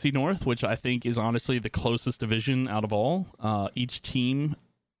the AFC North, which I think is honestly the closest division out of all. Each team,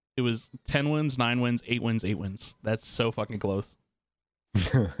 it was 10 wins, 9 wins, 8 wins, 8 wins. That's so fucking close.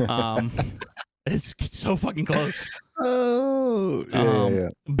 It's so fucking close. Oh, yeah.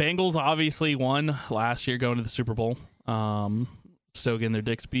 Bengals obviously won last year going to the Super Bowl. Still getting their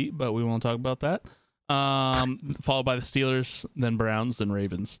dicks beat, but we won't talk about that. Followed by the Steelers, then Browns, then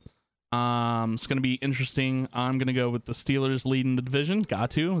Ravens. It's going to be interesting. I'm going to go with the Steelers leading the division.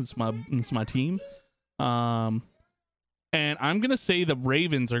 Got to. It's my team. And I'm going to say the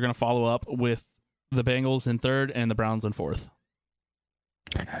Ravens are going to follow up with the Bengals in third and the Browns in fourth.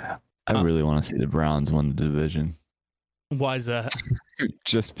 I really want to see the Browns win the division. Why is that?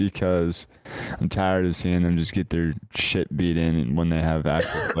 Just because I'm tired of seeing them just get their shit beat in when they have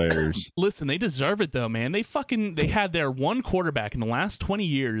actual players. Listen, they deserve it though, man. They had their one quarterback in the last 20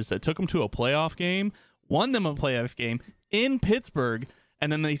 years that took them to a playoff game, won them a playoff game in Pittsburgh,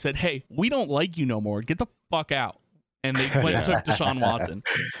 and then they said, "Hey, we don't like you no more. Get the fuck out." And they went and took Deshaun Watson.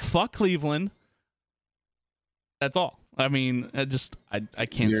 Fuck Cleveland. That's all. I mean, I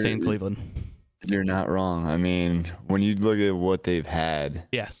can't stand Cleveland. You're not wrong. I mean, when you look at what they've had,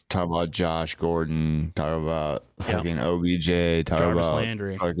 yes. Talk about Josh Gordon, talk about fucking OBJ, talk Jarvis about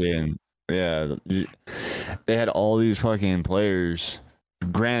Landry. Fucking they had all these fucking players.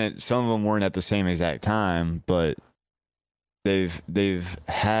 Granted, some of them weren't at the same exact time, but they've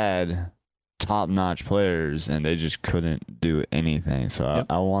had top-notch players, and they just couldn't do anything. So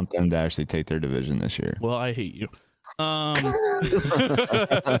I want them to actually take their division this year. Well, I hate you. I'm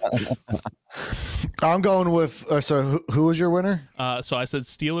going with. So who was your winner? So I said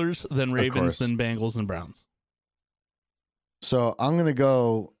Steelers, then Ravens, then Bengals, and Browns. So I'm gonna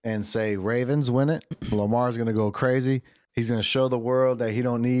go and say Ravens win it. Lamar's gonna go crazy. He's gonna show the world that he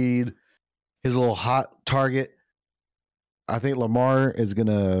don't need his little hot target. I think Lamar is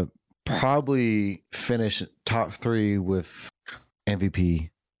gonna probably finish top 3 with MVP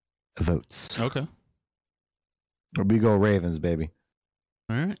votes. Okay. We go Ravens, baby.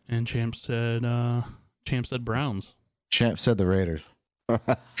 All right. And Champ said Browns. Champ said the Raiders. No.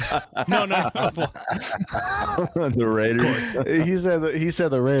 The Raiders. He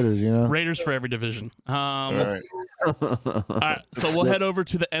said the Raiders, you know. Raiders for every division. All right. All right. So we'll head over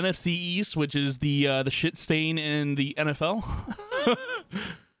to the NFC East, which is the shit stain in the NFL.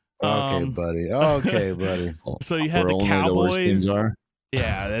 Okay, buddy. So you had the Cowboys.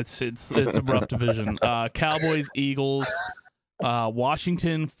 Yeah, it's a rough division. Cowboys, Eagles,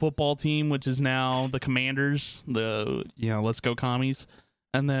 Washington football team, which is now the Commanders, let's go commies,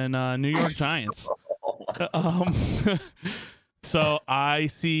 and then New York Giants. So I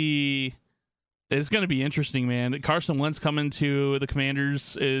see it's going to be interesting, man. Carson Wentz coming to the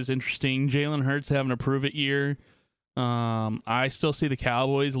Commanders is interesting. Jalen Hurts having a prove it year. I still see the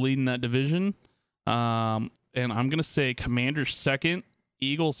Cowboys leading that division. And I'm going to say Commanders second,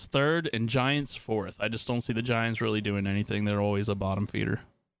 Eagles third, and Giants fourth. I just don't see the Giants really doing anything. They're always a bottom feeder.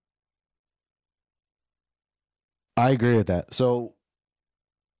 I agree with that. So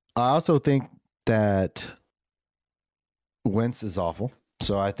I also think that Wentz is awful.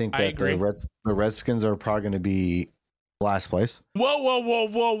 So I think that the Redskins are probably going to be last place.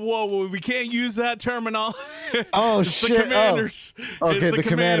 Whoa. We can't use that terminology. Oh, it's shit. The Commanders. Okay, the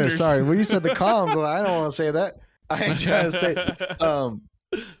Commanders. Sorry. When you said the Coms, I don't want to say that. I ain't trying to say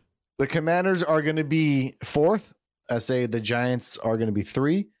the Commanders are going to be fourth. I say the Giants are going to be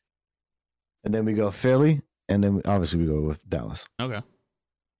 3. And then we go Philly. And then obviously we go with Dallas. Okay.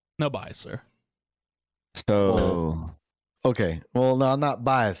 No bias, sir. So, okay. Well, no, I'm not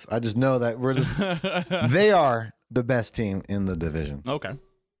biased. I just know that they are the best team in the division. Okay.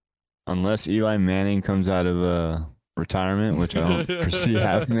 Unless Eli Manning comes out of retirement, which I don't foresee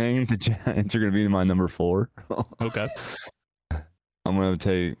happening, the Giants are going to be my number 4. Okay. I'm going to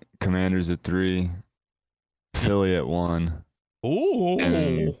take Commanders at 3, Philly at 1,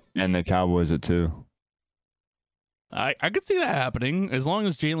 ooh, and the Cowboys at 2. I could see that happening as long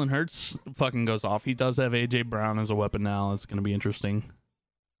as Jalen Hurts fucking goes off. He does have AJ Brown as a weapon now. It's going to be interesting.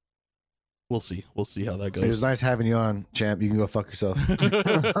 We'll see. We'll see how that goes. It was nice having you on, champ. You can go fuck yourself.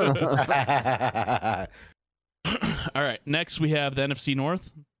 All right. Next, we have the NFC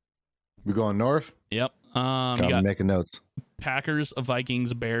North. We're going north? Yep. I'm making notes. Packers,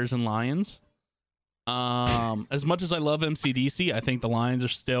 Vikings, Bears, and Lions. As much as I love MCDC, I think the Lions are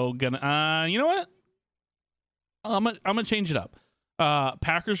still gonna. You know what? I'm gonna change it up.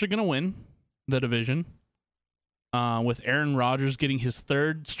 Packers are gonna win the division. With Aaron Rodgers getting his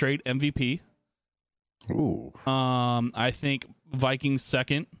 3rd straight MVP. Ooh. I think Vikings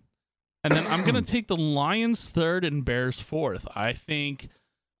second. And then I'm gonna take the Lions third and Bears fourth. I think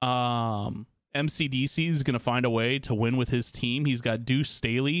MCDC is gonna find a way to win with his team. He's got Deuce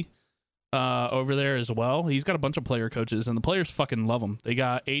Staley over there as well. He's got a bunch of player coaches, and the players fucking love him. They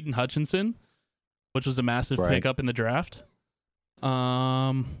got Aiden Hutchinson, which was a massive pickup in the draft.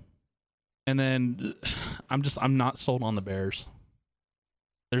 And then I'm not sold on the Bears.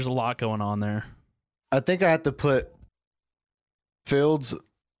 There's a lot going on there. I think I have to put Fields.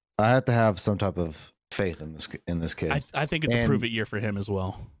 I have to have some type of faith in this kid. I think it's a prove it year for him as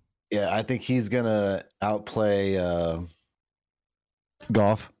well. Yeah, I think he's gonna outplay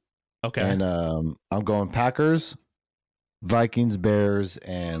Goff. Okay. And I'm going Packers, Vikings, Bears,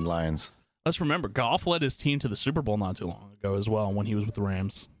 and Lions. Let's remember, Goff led his team to the Super Bowl not too long ago as well when he was with the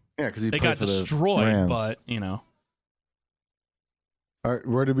Rams. Yeah, because they got destroyed, but you know. All right,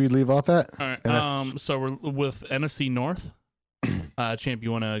 where did we leave off at? All right. So we're with NFC North. Champ,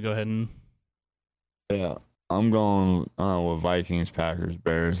 you want to go ahead and? Yeah, I'm going with Vikings, Packers,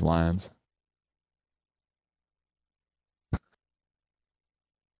 Bears, Lions.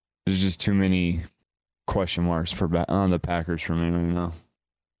 There's just too many question marks on the Packers for me right now.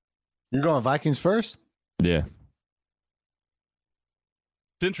 You're going Vikings first? Yeah.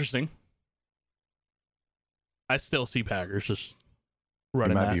 It's interesting. I still see Packers just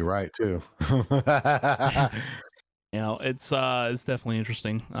running. You might be right too. You know, it's definitely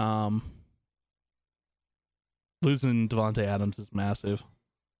interesting. Losing Devontae Adams is massive.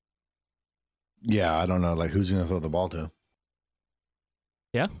 Yeah, I don't know. Like, who's going to throw the ball to?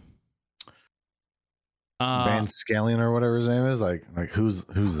 Yeah. Van Scallion or whatever his name is. Like who's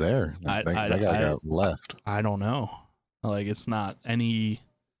there? That guy got left. I don't know. Like, it's not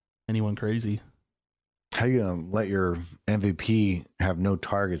anyone crazy. How you gonna let your MVP have no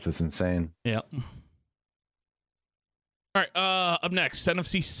targets? That's insane. Yeah. All right. Up next,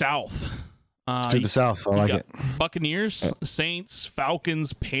 NFC South. To the South. I like it. Buccaneers, Saints,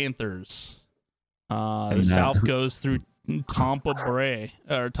 Falcons, Panthers. The South goes through Tampa Brady,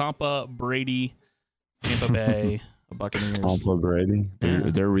 Tampa Bay, Buccaneers. Tampa Brady.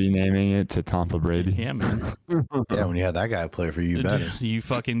 They're renaming it to Tampa Brady. Yeah, man. Yeah, when you have that guy play for you, better. You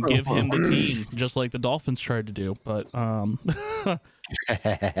fucking give him the team, just like the Dolphins tried to do. But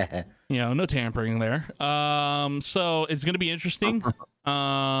you know, no tampering there. So it's gonna be interesting.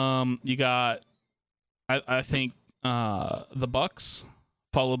 You got, I think, the Bucks,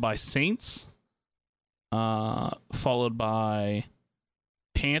 followed by Saints, followed by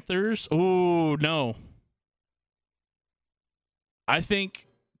Panthers. Oh no. I think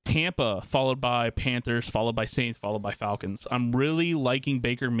Tampa, followed by Panthers, followed by Saints, followed by Falcons. I'm really liking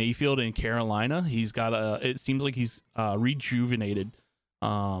Baker Mayfield in Carolina. He's got it seems like he's rejuvenated.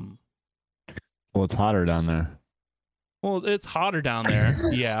 Well, it's hotter down there. Well, it's hotter down there.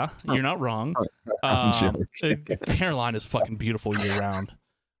 Yeah, you're not wrong. Carolina's fucking beautiful year round.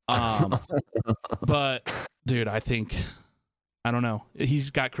 But dude, I don't know. He's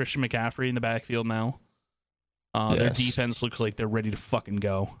got Christian McCaffrey in the backfield now. Yes. Their defense looks like they're ready to fucking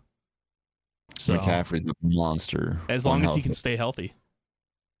go. So McCaffrey's a monster. As long as he can stay healthy.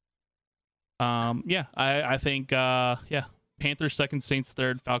 Yeah, I think Panthers second, Saints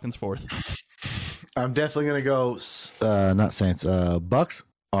third, Falcons fourth. I'm definitely gonna go not Saints, Bucks,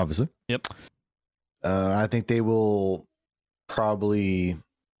 obviously. Yep. I think they will probably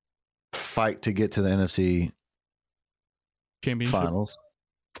fight to get to the NFC Championship finals.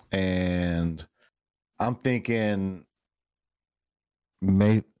 And I'm thinking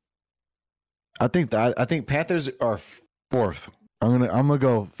I think Panthers are fourth. I'm gonna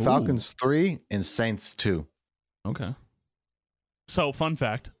go Falcons 3 and Saints 2. Okay. So fun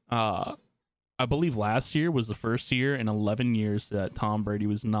fact, I believe last year was the first year in 11 years that Tom Brady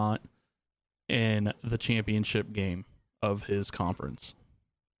was not in the championship game of his conference.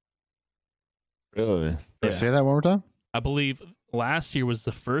 Really? Yeah. Say that one more time. I believe last year was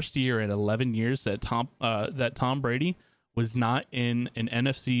the first year in 11 years that Tom Brady was not in an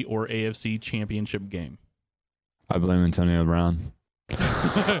NFC or AFC championship game. I blame Antonio Brown.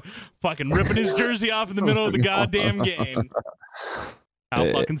 Fucking ripping his jersey off in the middle of the goddamn game. How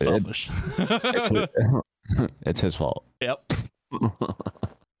fucking selfish. It's his fault. Yep.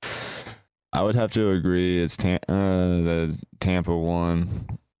 I would have to agree. It's the Tampa one.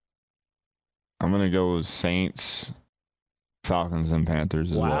 I'm going to go with Saints, Falcons, and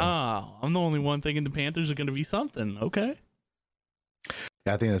Panthers as well. Wow. I'm the only one thinking the Panthers are going to be something. Okay.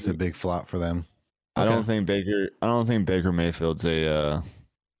 Yeah, I think that's a big flop for them. I don't think Baker Mayfield's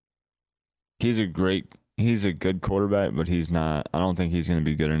he's a good quarterback, but he's not. I don't think he's going to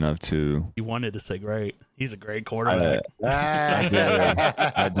be good enough to. He wanted to say great. He's a great quarterback.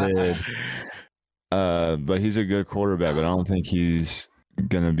 I did. But he's a good quarterback, but I don't think he's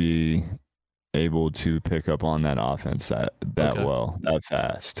gonna be able to pick up on that offense that well, that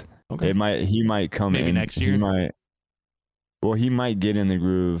fast. Okay. He might come maybe in next year. He might get in the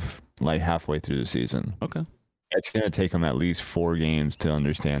groove like halfway through the season. Okay. It's going to take him at least 4 games to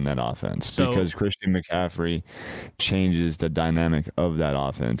understand that offense because Christian McCaffrey changes the dynamic of that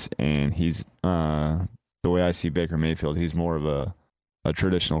offense, and he's the way I see Baker Mayfield, he's more of a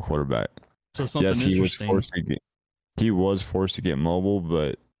traditional quarterback. So something interesting. He was forced to get mobile,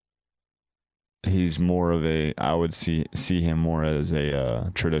 but he's more of I would see him more as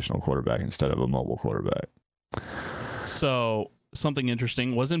a traditional quarterback instead of a mobile quarterback. So something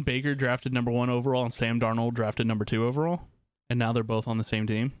interesting. Wasn't Baker drafted number 1 overall and Sam Darnold drafted number 2 overall? And now they're both on the same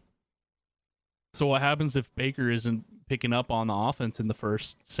team. So what happens if Baker isn't picking up on the offense in the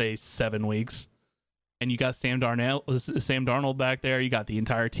first, say, 7 weeks? And you got Sam Darnold back there. You got the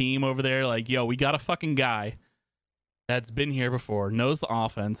entire team over there. Like, yo, we got a fucking guy that's been here before, knows the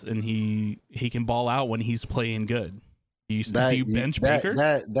offense, and he can ball out when he's playing good. Do you bench Baker?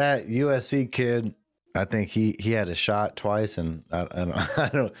 That USC kid, I think he had a shot twice, and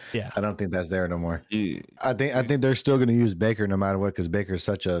I don't think that's there no more. I think they're still going to use Baker no matter what, because Baker's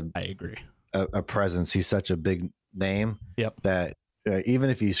such I agree a presence. He's such a big name. Yep. That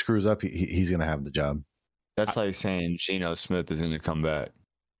even if he screws up, he's going to have the job. That's like saying Geno Smith is going to come back.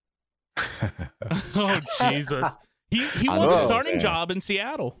 Oh Jesus! He won the starting job in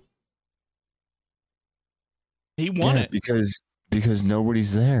Seattle. He won it because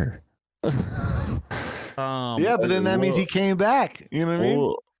nobody's there. Yeah, but then that means he came back. You know what I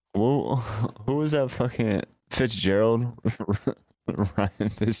mean? Well, who was that fucking Fitzgerald? Ryan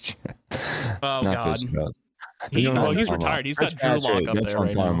Fitzgerald. Oh God. He's retired. He's got Drew Lock up there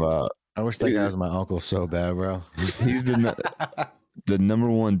right now. I wish that guy was my uncle so bad, bro. He's the number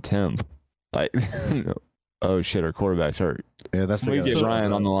 1 temp. Like, oh shit, our quarterback's hurt. Yeah, that's we get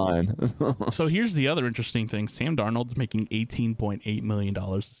Ryan on the line. So here's the other interesting thing: Sam Darnold's making $18.8 million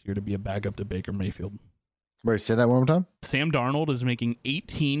this year to be a backup to Baker Mayfield. Wait, say that one more time. Sam Darnold is making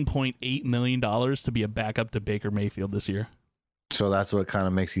 $18.8 million to be a backup to Baker Mayfield this year. So that's what kind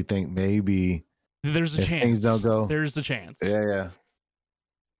of makes you think maybe there's a chance things don't go. There's a chance. Yeah.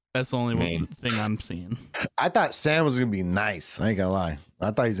 That's the only thing I'm seeing. I thought Sam was gonna be nice. I ain't gonna lie.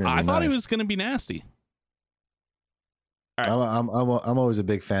 I thought he was gonna be nasty. All right. I'm always a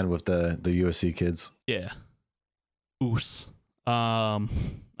big fan with the USC kids. Yeah. Oos. All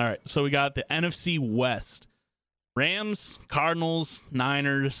right. So we got the NFC West: Rams, Cardinals,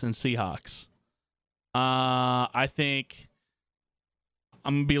 Niners, and Seahawks. I think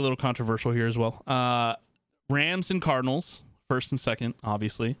I'm gonna be a little controversial here as well. Rams and Cardinals, first and second,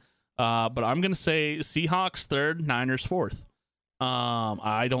 obviously. But I'm gonna say Seahawks third, Niners fourth.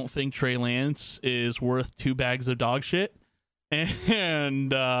 I don't think Trey Lance is worth 2 bags of dog shit,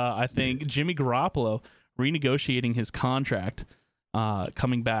 and I think Jimmy Garoppolo renegotiating his contract,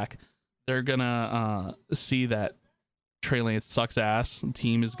 coming back, they're gonna see that Trey Lance sucks ass. The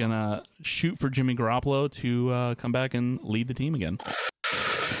team is gonna shoot for Jimmy Garoppolo to come back and lead the team again.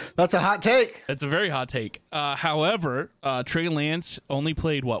 That's a hot take. It's a very hot take. However, Trey Lance only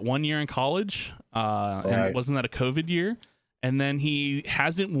played 1 year in college, and wasn't that a COVID year? And then he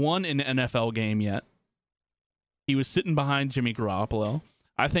hasn't won an NFL game yet. He was sitting behind Jimmy Garoppolo.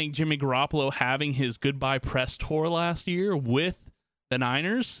 I think Jimmy Garoppolo having his goodbye press tour last year with the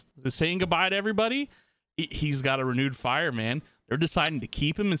Niners, saying goodbye to everybody, he's got a renewed fire, man. They're deciding to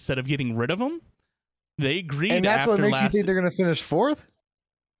keep him instead of getting rid of him. They agreed. And that's what makes you think they're going to finish fourth?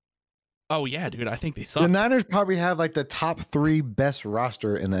 Oh, yeah, dude. I think they suck. The Niners probably have like the top 3 best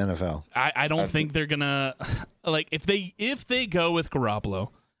roster in the NFL. I don't think they're going to, like, if they go with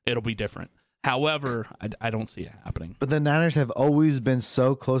Garoppolo, it'll be different. However, I don't see it happening. But the Niners have always been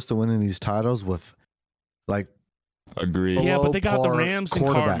so close to winning these titles with, like, agreed. Yeah, but they got the Rams and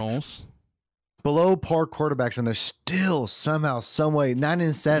Cardinals. Below par quarterbacks, and they're still somehow, some way,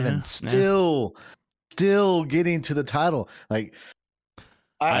 9-7, still getting to the title. Like,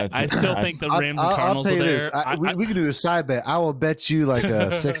 I still think the Rams and Cardinals I'll tell you are there. this. We can do a side bet. I will bet you like a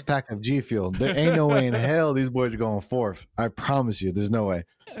 6-pack of G Fuel. There ain't no way in hell these boys are going fourth. I promise you. There's no way.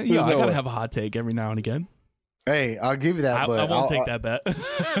 I gotta have a hot take every now and again. Hey, I'll give you that. I won't take that bet.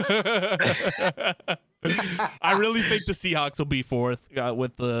 I really think the Seahawks will be fourth,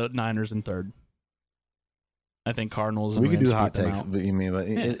 with the Niners in third. I think Cardinals. We can do hot takes, but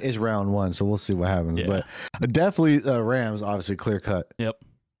it's round 1, so we'll see what happens. Yeah. But definitely Rams, obviously clear cut. Yep,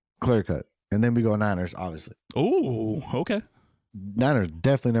 clear cut, and then we go Niners, obviously. Ooh, okay. Niners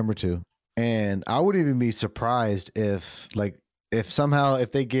definitely number 2. And I wouldn't even be surprised if somehow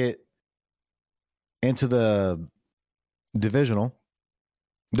if they get into the divisional,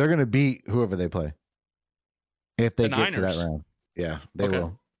 they're going to beat whoever they play. If they get to that round. Yeah, they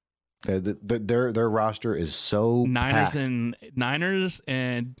will. Their roster is so packed. Niners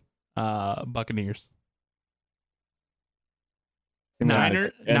and Buccaneers.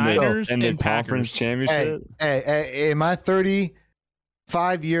 Niners and Packers. conference championship. Hey, in my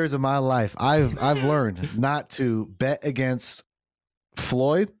 35 years of my life, I've learned not to bet against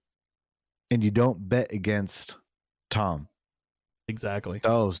Floyd, and you don't bet against Tom. Exactly.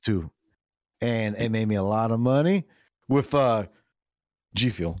 Those two. And it made me a lot of money with G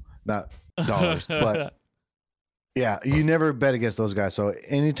Fuel, not dollars. But yeah, you never bet against those guys. So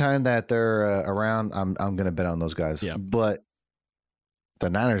anytime that they're around, I'm gonna bet on those guys. Yeah. But the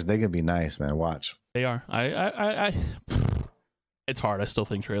Niners, they can be nice, man. Watch. They are. I it's hard. I still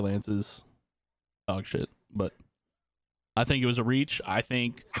think Trey Lance is dog shit, but I think it was a reach. I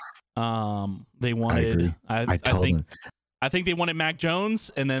think they wanted. I think they wanted Mac Jones,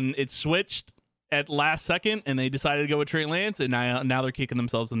 and then it switched at last second, and they decided to go with Trey Lance, and now they're kicking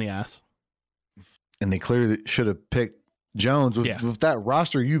themselves in the ass. And they clearly should have picked Jones with that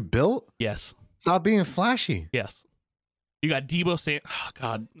roster you built. Yes. Stop being flashy. Yes. You got Debo they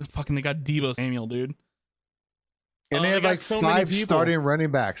got Debo Samuel, dude. And they have like so 5 starting running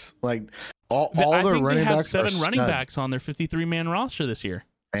backs. Like all their running backs are 7 running backs on their 53-man roster this year.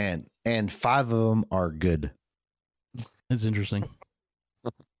 And 5 of them are good. It's interesting.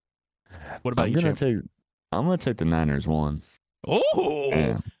 What about I'm gonna take the Niners 1.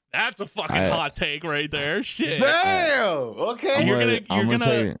 Oh, that's a fucking hot take right there. Shit. Damn. Okay.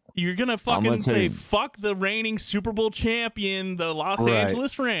 You're gonna fucking say fuck the reigning Super Bowl champion, the Los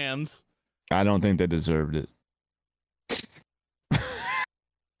Angeles Rams. I don't think they deserved it.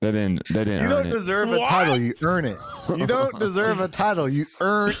 They didn't. You don't deserve a title. You earn it. You don't deserve a title. You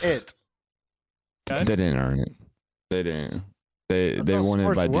earn it. They didn't earn it. They didn't. They won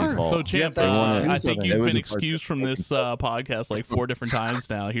it by default. So, Champ, I think you've been excused from this podcast like 4 different times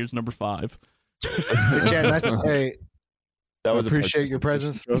now. Here's number 5. Hey, Champ, nice to, hey, that was appreciate your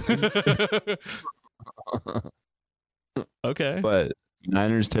presence. Okay. But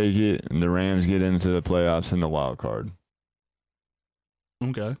Niners take it, and the Rams get into the playoffs in the wild card.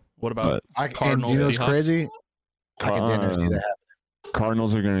 Okay. What about Cardinals? You know what's crazy? I can never see that happen.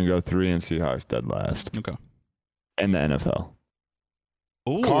 Cardinals are going to go 3 and Seahawks dead last. Okay. In the NFL.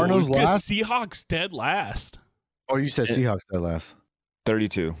 Ooh, Cardinals last? Seahawks dead last. Oh, you said Seahawks dead last.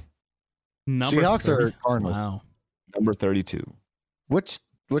 32. Seahawks or Cardinals? Wow. Number 32. Which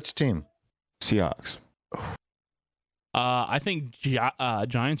team? Seahawks. I think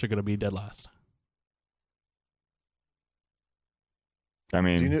Giants are going to be dead last. I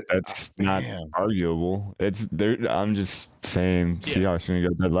mean, that's not arguable. I'm just saying Seahawks are going to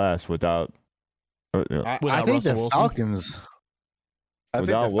go dead last without. I think the Falcons.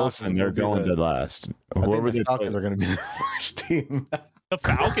 Without Wilson, they're going dead last. Whoever the Falcons are going to be the worst team. The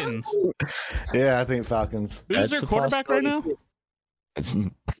Falcons. Yeah, I think Falcons. Who's their quarterback right now? It's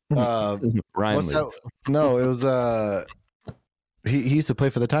Ryan Lee. No, it was he used to play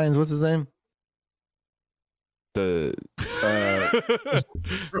for the Titans. What's his name?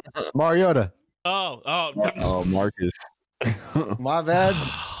 Mariota. Oh, Marcus. My bad.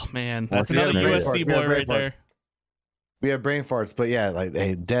 Oh, man, that's another USC boy right there. We have brain farts, but yeah, like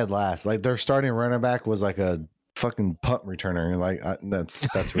they dead last. Like their starting running back was like a fucking punt returner. Like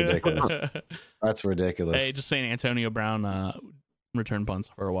that's ridiculous. That's ridiculous. Hey, just saying, Antonio Brown returned punts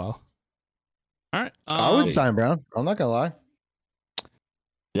for a while. All right, I would sign Brown. I'm not gonna lie.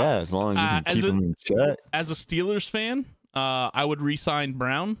 Yeah, as long as you can keep him in check. As a Steelers fan, I would re-sign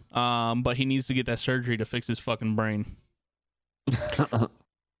Brown, but he needs to get that surgery to fix his fucking brain.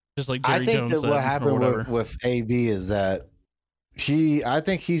 Just like Jerry Jones that what happened with AB is that I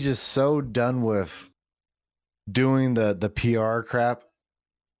think he's just so done with doing the PR crap,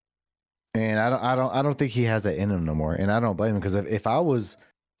 and I don't think he has that in him no more. And I don't blame him, because if I was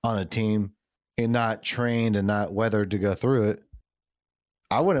on a team and not trained and not weathered to go through it,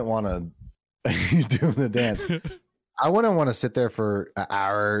 I wouldn't want to. He's doing the dance. I wouldn't want to sit there for an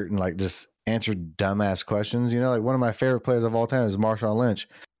hour and like just answer dumbass questions. You know, like one of my favorite players of all time is Marshawn Lynch.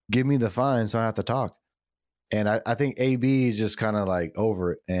 Give me the fine so I don't have to talk. And I think AB is just kind of like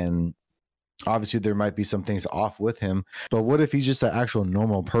over it. And obviously there might be some things off with him. But what if he's just an actual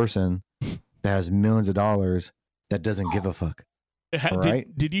normal person that has millions of dollars that doesn't give a fuck?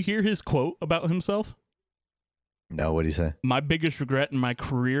 Did you hear his quote about himself? No, what did he say? My biggest regret in my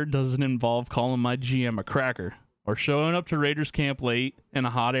career doesn't involve calling my GM a cracker. or showing up to Raiders camp late in a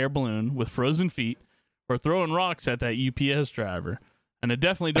hot air balloon with frozen feet, or throwing rocks at that UPS driver. And it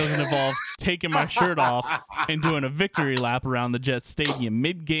definitely doesn't involve taking my shirt off and doing a victory lap around the Jets stadium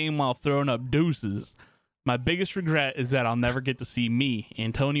mid-game while throwing up deuces. My biggest regret is that I'll never get to see me,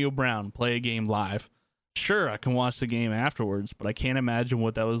 Antonio Brown, play a game live. Sure, I can watch the game afterwards, but I can't imagine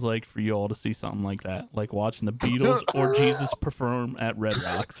what that was like for you all to see something like that, like watching the Beatles or Jesus perform at Red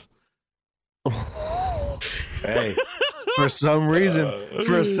Rocks. Hey, for some reason,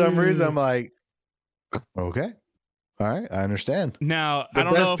 I'm like, okay. All right, I understand. Now, I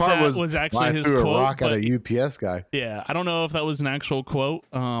don't know if that was actually his quote. A rock at a UPS guy. Yeah, I don't know if that was an actual quote.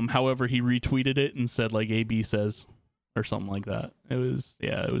 However, he retweeted it and said like AB says or something like that. It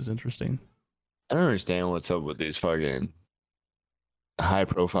was interesting. I don't understand what's up with these fucking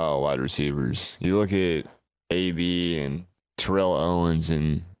high-profile wide receivers. You look at AB and Terrell Owens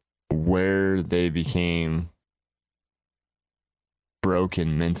and where they became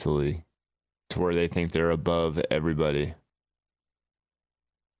broken mentally to where they think they're above everybody.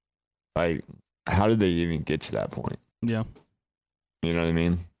 Like, how did they even get to that point? Yeah. You know what I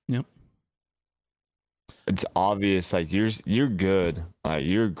mean? Yep. It's obvious, like you're good, like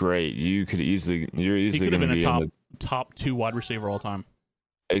you're great. You're easily He could have going to been be a top 2 wide receiver all time.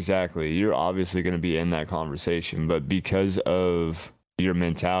 Exactly. You're obviously going to be in that conversation, but because of your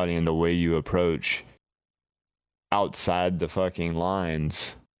mentality and the way you approach outside the fucking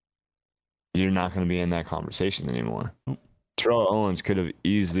lines, you're not going to be in that conversation anymore. Oh. Terrell Owens could have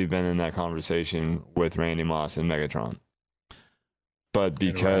easily been in that conversation with Randy Moss and Megatron. But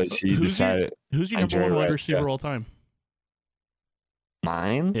because he decided... Who's your number 1 wide receiver all time?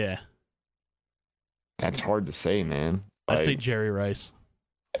 Mine? Yeah. That's hard to say, man. I'd say Jerry Rice.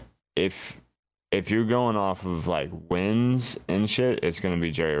 If you're going off of like wins and shit, it's going to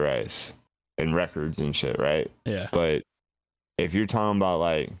be Jerry Rice and records and shit, right? Yeah. But if you're talking about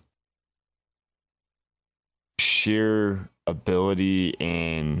like sheer ability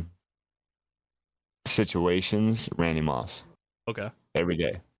and situations, Randy Moss. Okay. Every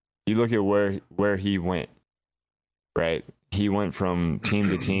day. You look at where he went, right? He went from team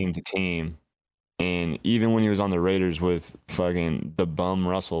to team to team. And even when he was on the Raiders with fucking the bum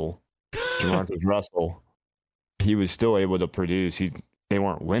Russell, Jamarcus Russell, he was still able to produce. They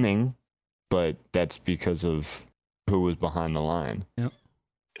weren't winning, but that's because of who was behind the line. Yep.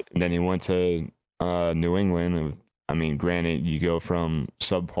 And then he went to New England. I mean, granted, you go from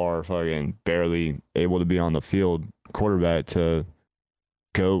subpar fucking barely able to be on the field quarterback to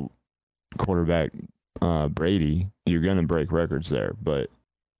go quarterback Brady. You're going to break records there, but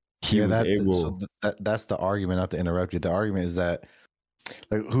he was able. So that's the argument, not to interrupt you. The argument is that,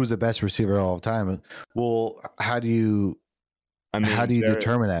 like, who's the best receiver of all time? Well, how do you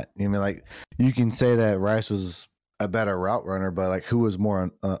determine that? You mean, like, you can say that Rice was a better route runner, but like, who was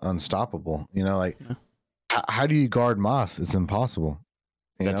more unstoppable? You know, like, how do you guard Moss? It's impossible.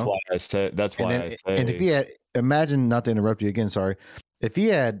 That's why I said. That's why I say. And if he had, imagine, not to interrupt you again, sorry. If he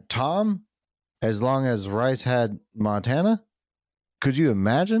had Tom, as long as Rice had Montana, could you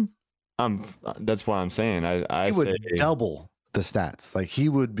imagine? That's why I'm saying. I would say double the stats. Like, he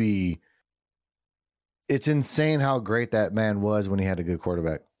would be. It's insane how great that man was when he had a good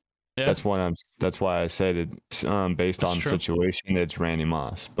quarterback. Yeah. That's why I said it. Based on situation, it's Randy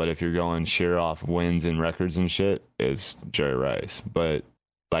Moss. But if you're going sheer off wins and records and shit, it's Jerry Rice. But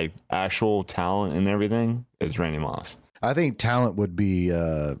like actual talent and everything, is Randy Moss. I think talent would be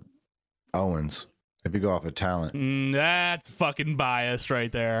Owens if you go off of talent. That's fucking biased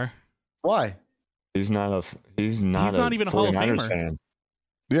right there. Why? He's not even a Hall of Famer. Fan.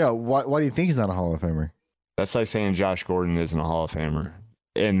 Yeah, why do you think he's not a Hall of Famer? That's like saying Josh Gordon isn't a Hall of Famer.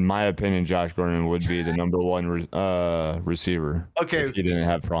 In my opinion, Josh Gordon would be the number 1 receiver. Okay, if he didn't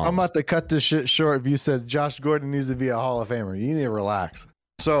have problems. I'm about to cut this shit short. If you said Josh Gordon needs to be a Hall of Famer, you need to relax.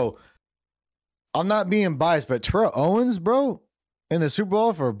 So, I'm not being biased, but Terrell Owens, bro, in the Super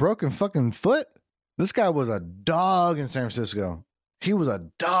Bowl for a broken fucking foot, this guy was a dog in San Francisco. He was a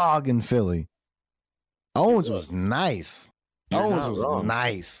dog in Philly. Owens was nice. Owens was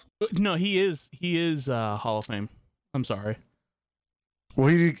nice. No, he is Hall of Fame. I'm sorry.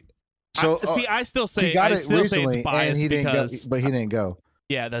 Well, I still say he got I it still recently, say it's biased and he didn't go, but he didn't go.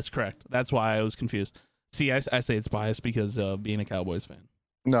 Yeah, that's correct. That's why I was confused. See, I say it's biased because of being a Cowboys fan.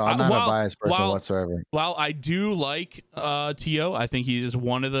 No, I'm not a biased person whatsoever. While I do like T.O., I think he is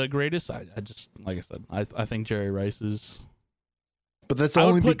one of the greatest. I just, like I said, I think Jerry Rice is. But that's I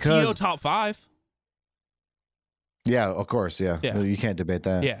only would put because T.O. top 5. Yeah, of course. Yeah. You can't debate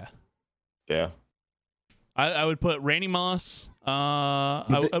that. Yeah. Yeah. I would put Randy Moss. So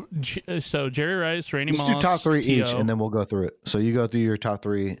Jerry Rice, Randy Let's Moss. do top 3 each, T.O. and then we'll go through it. So you go through your top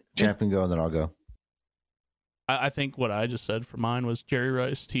 3, champion go, and then I'll go. I think what I just said for mine was Jerry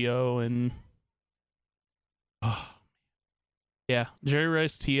Rice, T.O., and yeah, Jerry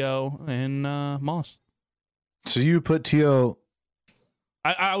Rice, T.O., and Moss. So you put T.O.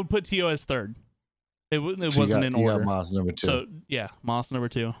 I would put T.O. as third. It wasn't in You order. got Moss number 2. So yeah, Moss number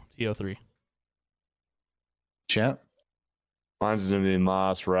 2, T.O. 3. Champ? Mine's gonna be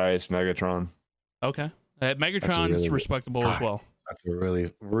Moss, Rice, Megatron. Okay, Megatron's really respectable as well. That's a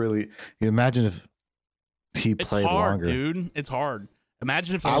really. You imagine if he It's played hard, longer, dude. It's hard.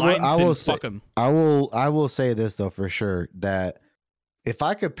 Imagine if the I Lions will didn't say- fuck him. I will say this though for sure, that if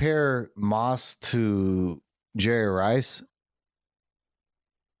I compare Moss to Jerry Rice,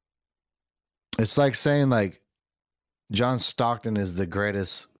 it's like saying like John Stockton is the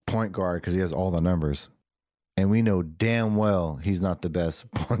greatest point guard because he has all the numbers, and we know damn well he's not the best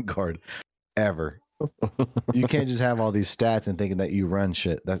point guard ever. You can't just have all these stats and thinking that you run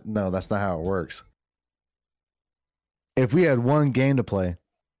shit. That's not how it works. If we had one game to play,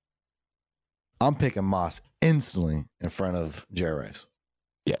 I'm picking Moss instantly in front of Jerry Rice.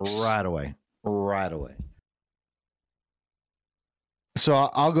 Yes. Right away. So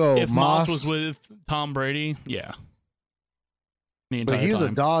I'll go If Moss. Moss was with Tom Brady, yeah. The But entire he was a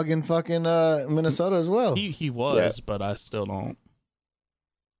time. dog in fucking Minnesota as well. He was, but I still don't.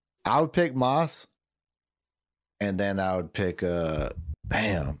 I would pick Moss, and then I would pick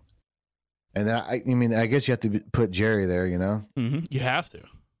Bam. And then I guess you have to put Jerry there, you know? You have to.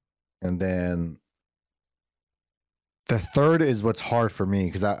 And then the third is what's hard for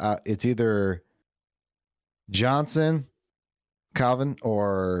me because it's either Johnson, Calvin,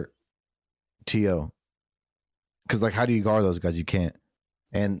 or T.O. Because like, how do you guard those guys? You can't.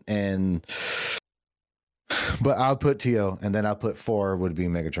 But I'll put T.O. and then I'll put 4 would be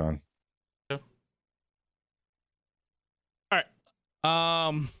Megatron. All right.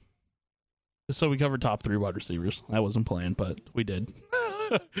 So we covered top 3 wide receivers. I wasn't playing, but we did.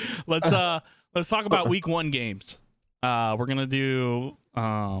 Let's talk about week 1 games. We're gonna do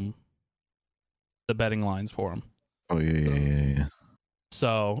the betting lines for them. Oh yeah.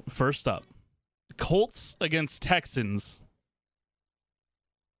 So first up, Colts against Texans.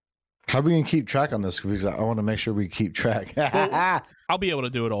 How are we gonna keep track on this? Because I want to make sure we keep track. I'll be able to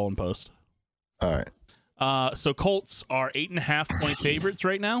do it all in post. All right. So Colts are 8.5 point favorites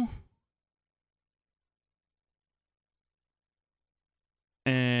right now.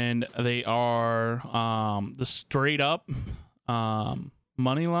 And they are the straight up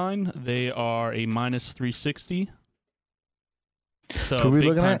money line. They are a minus 360. So Who are we big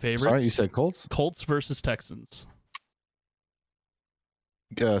looking time at? favorites. Sorry, you said Colts? Colts versus Texans.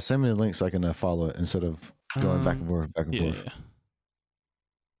 Send me the link so I can follow it instead of going back and forth. Yeah.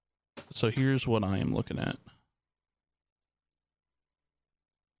 So here's what I am looking at.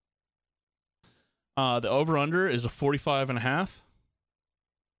 The over-under is a 45.5.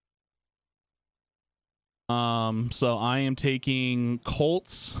 So I am taking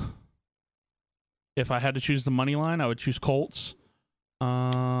Colts. If I had to choose the money line, I would choose Colts.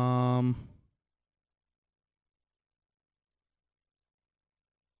 And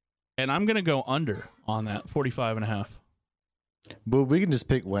I'm going to go under on that 45.5. But we can just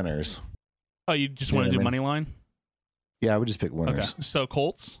pick winners. Oh, you just want to do money line? Yeah, we just pick winners. Okay. So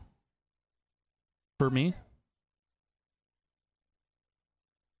Colts for me.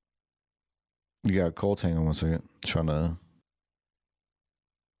 You got Colts. Hang on one second. Trying to.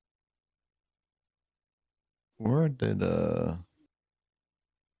 Where did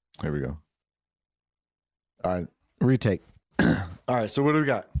Here we go. All right, retake. All right, so what do we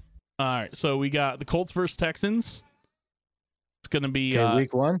got? All right, so we got the Colts versus Texans. It's going to be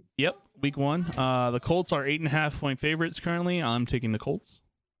week 1. Yep, week 1. The Colts are 8.5 point favorites currently. I'm taking the Colts.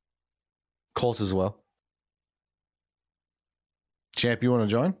 Colts as well. Champ, you want to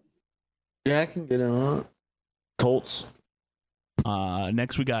join? Yeah, I can get on. Colts.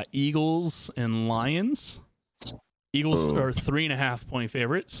 Next, we got Eagles and Lions. Eagles are 3.5 point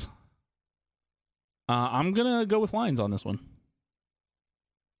favorites. I'm going to go with Lions on this one.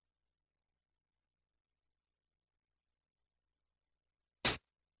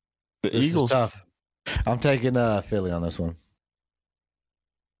 The This Eagles is tough. I'm taking Philly on this one.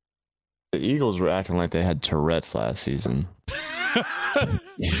 The Eagles were acting like they had Tourette's last season.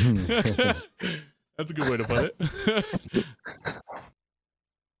 That's a good way to put it.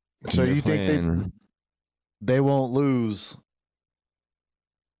 So you think they won't lose?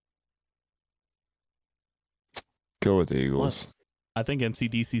 Go with the Eagles. I think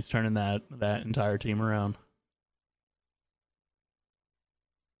NCDC's turning that entire team around.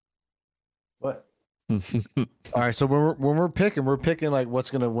 What? All right. So when we're picking like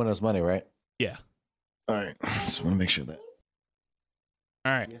what's gonna win us money, right? Yeah. All right. Just want to make sure that.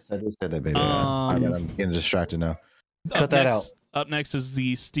 All right. Yes, I just said that, baby. I'm getting distracted now. Cut that out. Up next is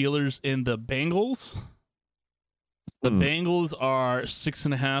the Steelers and the Bengals. The Bengals are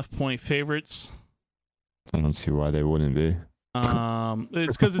 6.5-point favorites. I don't see why they wouldn't be.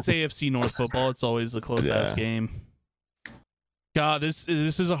 It's because it's AFC North football. It's always a close ass game. God, this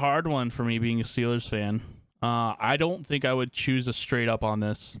is a hard one for me being a Steelers fan. I don't think I would choose a straight up on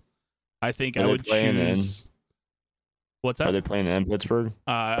this. I think I would choose. What's that? Are they playing in Pittsburgh?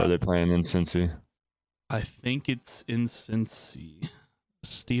 Or are they playing in Cincy? I think it's in Cincy.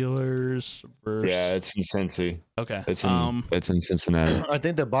 Steelers versus. Yeah, it's in Cincy. Okay. It's in Cincinnati. I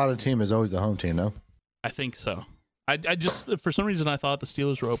think the bottom team is always the home team, no? I think so. I just for some reason I thought the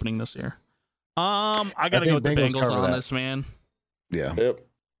Steelers were opening this year. I gotta go with the Bengals on this, man. Yeah. Yep.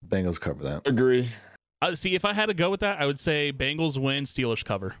 Bengals cover that. Agree. See, if I had to go with that, I would say Bengals win, Steelers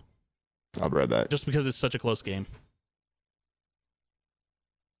cover. I'll be right back. Just because it's such a close game.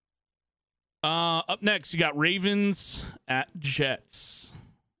 Up next, you got Ravens at Jets.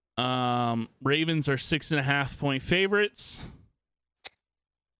 Ravens are 6.5-point favorites.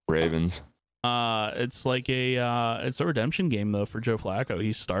 Ravens. It's like it's a redemption game though for Joe Flacco.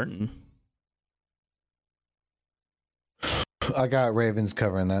 He's starting. I got Ravens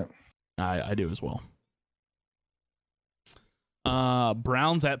covering that. I do as well.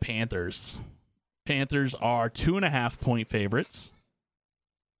 Browns at Panthers. Panthers are 2.5-point favorites.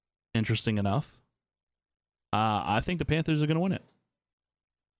 Interesting enough. I think the Panthers are going to win it.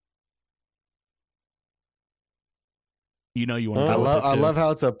 You know you want to. I love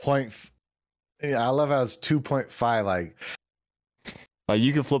how it's a point. Yeah, I love how it's 2.5. Like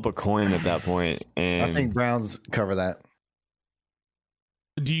you could flip a coin at that point, and I think Browns cover that.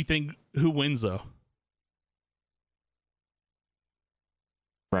 Do you think who wins though?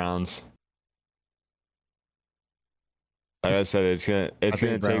 Browns. Like I said, it's gonna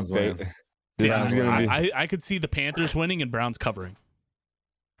take big. This is gonna be. I could see the Panthers winning and Browns covering.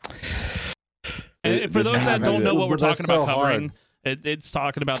 And for those that don't know what we're talking about covering, it's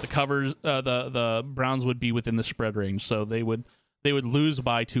talking about the covers. The Browns would be within the spread range, so they would lose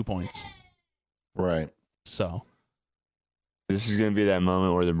by 2 points. Right. So this is gonna be that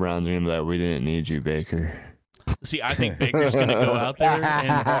moment where the Browns are gonna be like, "We didn't need you, Baker." See, I think Baker's gonna go out there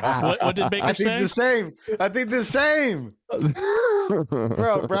and what did Baker say? I think the same.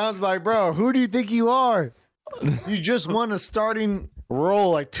 Bro, Browns like, bro, who do you think you are? You just won a starting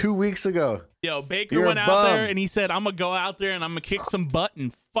role like 2 weeks ago. Yo, Baker went out there and he said, "I'm gonna go out there and I'm gonna kick some butt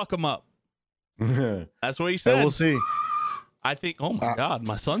and fuck them up." That's what he said. Yeah, we'll see. I think. Oh my God,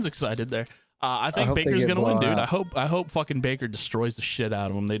 my son's excited there. I think Baker's gonna win, dude. Out. I hope fucking Baker destroys the shit out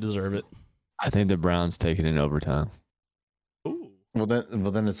of them. They deserve it. I think the Browns take it in overtime. Ooh. Well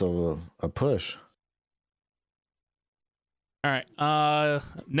then it's a push. All right.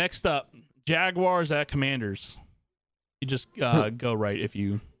 Next up, Jaguars at Commanders. You just go right if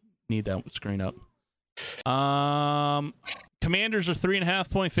you need that screen up. Commanders are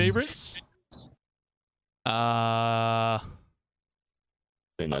 3.5-point favorites. I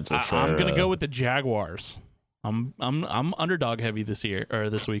think that's a fair, I'm gonna go with the Jaguars. I'm underdog heavy this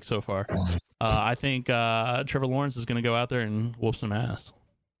week so far. I think Trevor Lawrence is gonna go out there and whoop some ass.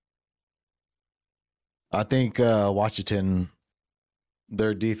 I think Washington,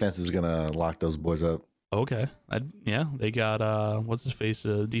 their defense is gonna lock those boys up. Okay. Yeah, they got what's his face,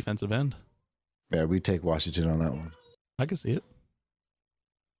 defensive end. Yeah, we take Washington on that one. I can see it.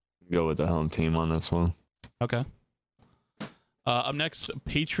 Go with the home team on this one. Okay. Up next,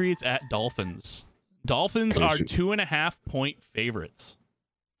 Patriots at Dolphins. Dolphins are 2.5-point favorites.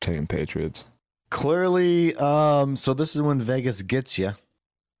 Taking Patriots. Clearly, so this is when Vegas gets you.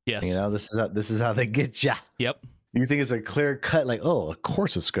 Yes. You know, this is how they get you. Yep. You think it's a clear cut, like, oh, of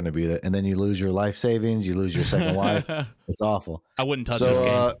course it's going to be that, and then you lose your life savings, you lose your second wife. It's awful. I wouldn't touch this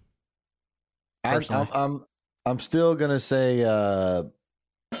game. I'm still gonna say. I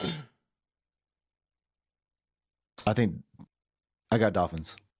think I got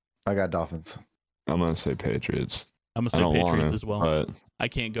Dolphins. I'm gonna say Patriots. I'm gonna say Patriots as well. But I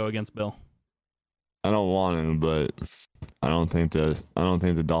can't go against Bill. I don't want to, but I don't think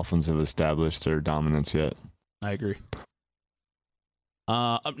the Dolphins have established their dominance yet. I agree.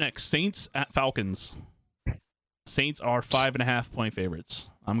 Up next, Saints at Falcons. Saints are 5.5-point favorites.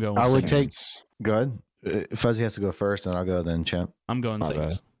 I'm going. I would Saints. take. Good. Fuzzy has to go first, and I'll go then. Champ. I'm going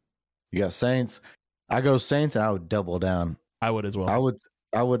Saints. Bad. You got Saints. I go Saints, and I would double down. I would as well.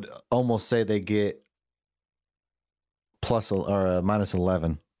 I would almost say they get plus or minus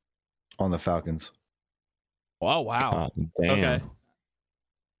 11. on the Falcons. Oh, wow. Damn. Okay.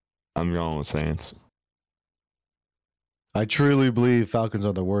 I'm going with Saints. I truly believe Falcons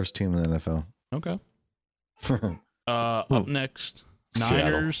are the worst team in the NFL. Okay. Up next, Seattle.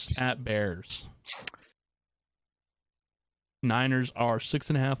 Niners at Bears. Niners are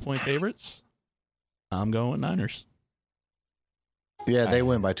 6.5-point favorites. I'm going with Niners. Yeah, they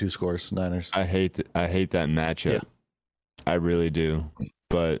win by 2 scores. Niners. I hate that matchup. Yeah. I really do.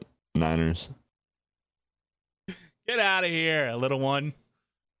 But Niners. Get out of here, little one.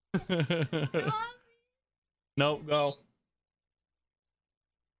 Nope, go.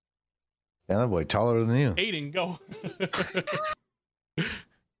 Yeah, that boy taller than you. Aiden, go.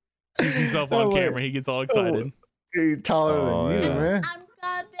 Sees himself on camera. He gets all excited. He's taller than you, man. I'm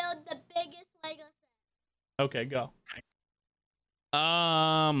gonna build the biggest Lego set. Okay, go.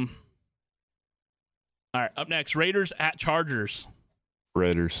 All right, up next, Raiders at Chargers.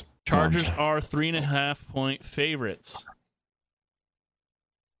 Raiders. Chargers are 3.5-point favorites.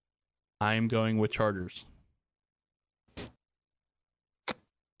 I am going with Chargers.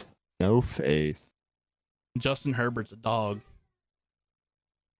 No faith. Justin Herbert's a dog.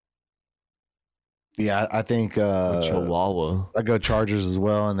 Yeah, I think Chihuahua. I go Chargers as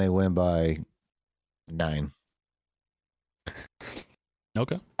well, and they win by 9.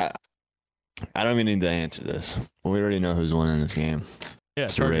 Okay. I don't even need to answer this. We already know who's winning this game. Yeah,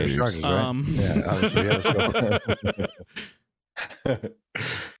 It's the Raiders. Chargers, right? Yeah, obviously. Yeah, let's go.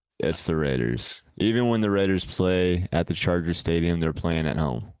 It's the Raiders. Even when the Raiders play at the Chargers Stadium, they're playing at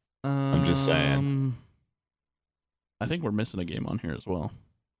home. I'm just saying. I think we're missing a game on here as well.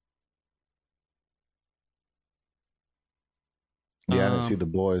 Yeah, I didn't see the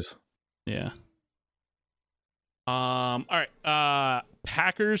boys. Yeah. All right.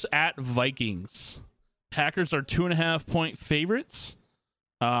 Packers at Vikings. Packers are 2.5-point favorites.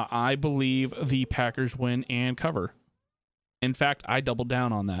 I believe the Packers win and cover. In fact, I doubled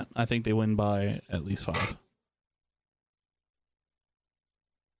down on that. I think they win by at least 5.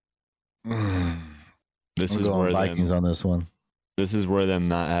 This I'm is going where Vikings on this one. This is where them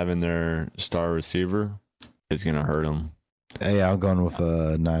not having their star receiver is gonna hurt them. Yeah, I'm going with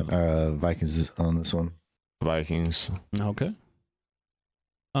Vikings on this one. Vikings. Okay.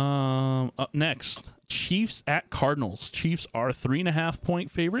 Up next, Chiefs at Cardinals. Chiefs are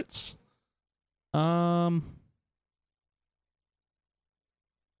 3.5-point favorites. I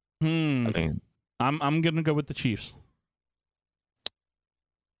think I'm gonna go with the Chiefs.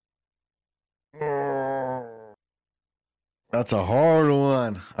 That's a hard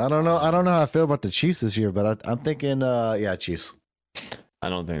one. I don't know how I feel about the Chiefs this year, but I'm thinking, Chiefs. I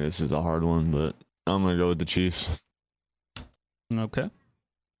don't think this is a hard one, but I'm gonna go with the Chiefs. Okay.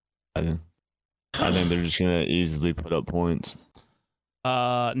 I think they're just gonna easily put up points.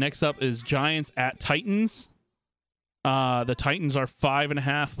 Next up is Giants at Titans. The Titans are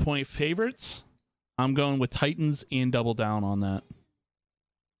 5.5-point favorites. I'm going with Titans and double down on that.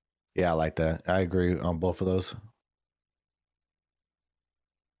 Yeah, I like that. I agree on both of those.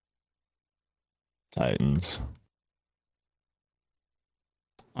 Titans.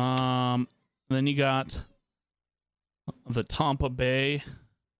 Then you got the Tampa Bay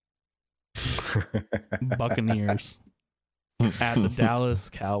Buccaneers at the Dallas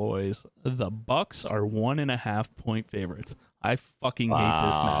Cowboys. The Bucks are 1.5-point favorites. I fucking hate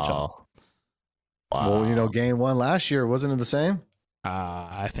this matchup. Wow. Well, game 1 last year, wasn't it the same?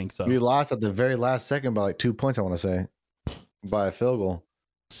 I think so. We lost at the very last second by like 2 points, I want to say, by a field goal.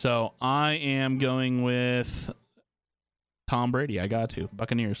 So I am going with Tom Brady. I got to.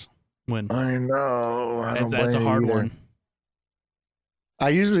 Buccaneers win. I know. That's a hard one. I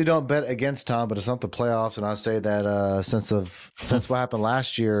usually don't bet against Tom, but it's not the playoffs, and I say that since what happened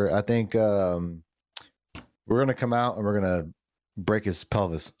last year, I think we're gonna come out and we're gonna break his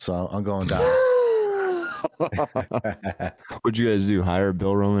pelvis. So I'm going Dallas. What'd you guys do? Hire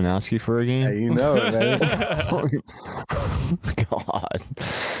Bill Romanowski for a game? Yeah, you know it, man. God.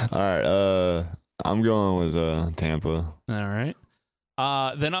 All right. I'm going with Tampa. All right.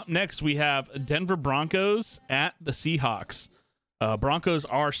 Then up next we have Denver Broncos at the Seahawks. Broncos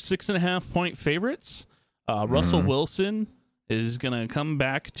are 6.5-point favorites. Russell Wilson is gonna come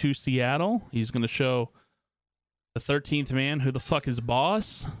back to Seattle. He's gonna show the 13th man who the fuck is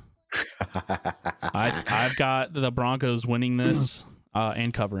boss. I've got the Broncos winning this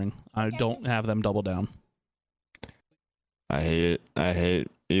and covering. I don't have them double down. I hate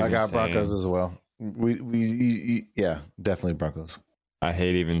even I got saying, Broncos as well. We definitely Broncos. I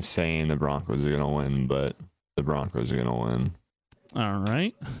hate even saying the Broncos are gonna win, but the Broncos are gonna win. All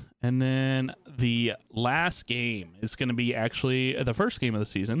right. And then the last game is going to be actually the first game of the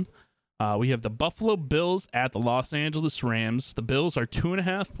season. We have the Buffalo Bills at the Los Angeles Rams. The Bills are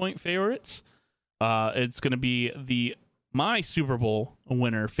 2.5-point favorites. It's going to be my Super Bowl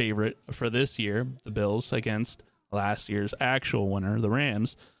winner favorite for this year, the Bills, against last year's actual winner, the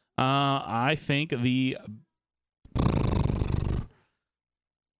Rams. I think So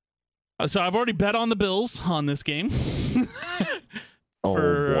I've already bet on the Bills on this game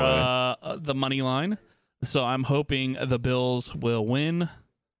for the money line. So I'm hoping the Bills will win.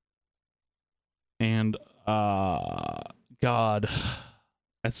 And God,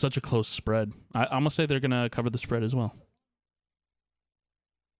 that's such a close spread. I'm going to say they're going to cover the spread as well.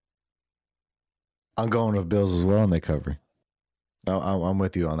 I'm going with Bills as well, and they cover. I'm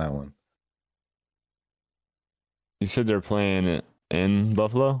with you on that one. You said they're playing it in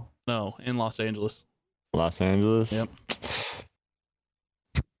Buffalo? No, in Los Angeles. Los Angeles? Yep.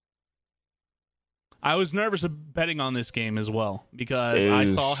 I was nervous of betting on this game as well because I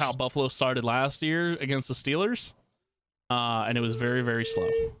saw how Buffalo started last year against the Steelers, and it was very, very slow.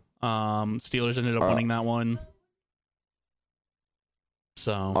 Steelers ended up winning that one.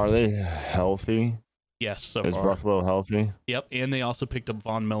 So are they healthy? Yes, so Is far. Buffalo healthy? Yep, and they also picked up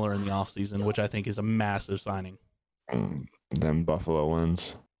Von Miller in the offseason, which I think is a massive signing. Then Buffalo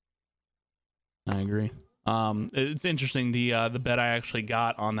wins. I agree. It's interesting. The bet I actually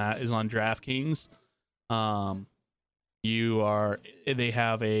got on that is on DraftKings. If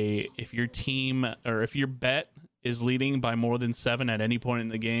your team or if your bet is leading by more than 7 at any point in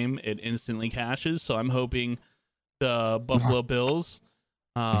the game, it instantly cashes. So I'm hoping the Buffalo Bills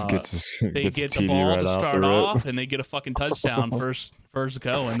they get the ball right to off start the rip. off and they get a fucking touchdown first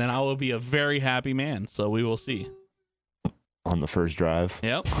go, and then I will be a very happy man. So we will see. On the first drive.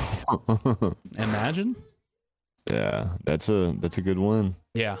 Yep. Imagine. Yeah, that's a good win.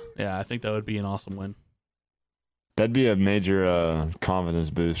 Yeah, I think that would be an awesome win. That'd be a major confidence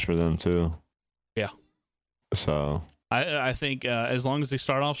boost for them too. Yeah. So I think as long as they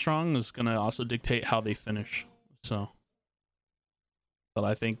start off strong, is going to also dictate how they finish. So, but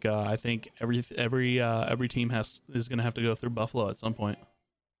I think every team is going to have to go through Buffalo at some point.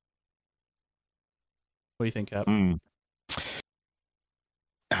 What do you think, Cap?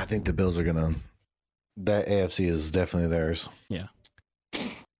 I think the Bills are gonna. That AFC is definitely theirs. Yeah.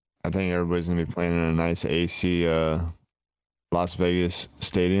 I think everybody's gonna be playing in a nice AC Las Vegas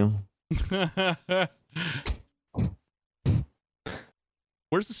stadium.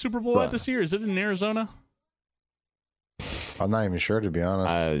 Where's the Super Bowl at this year? Is it in Arizona? I'm not even sure, to be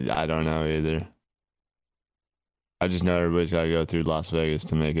honest. I don't know either. I just know everybody's got to go through Las Vegas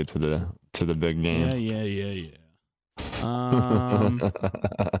to make it to the big game. Yeah.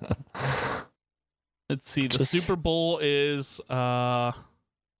 Let's see. The Super Bowl is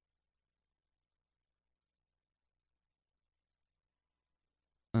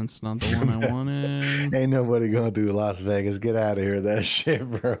that's not the one I wanted. Ain't nobody going through Las Vegas. Get out of here with that shit,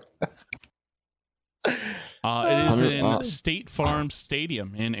 bro. It is in State Farm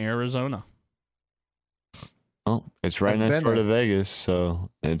Stadium in Arizona. Oh, it's right next door to Vegas, so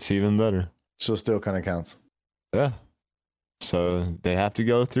it's even better. So still kind of counts. Yeah. So they have to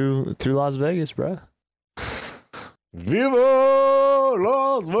go through Las Vegas, bro. Viva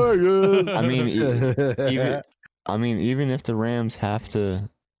Las Vegas! Even if the Rams have to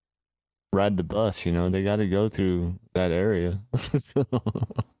ride the bus, they got to go through that area.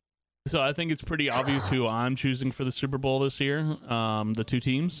 So I think it's pretty obvious who I'm choosing for the Super Bowl this year. The two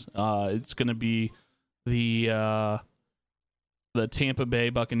teams. It's going to be the Tampa Bay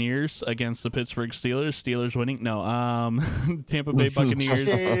Buccaneers against the Pittsburgh Steelers. Steelers winning. No, Tampa Bay Buccaneers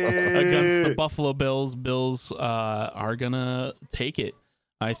against the Buffalo Bills. Bills are gonna take it.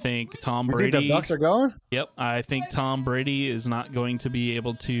 I think Tom Brady. You think the Bucs are going? Yep, I think Tom Brady is not going to be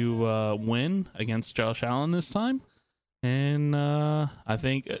able to win against Josh Allen this time, and I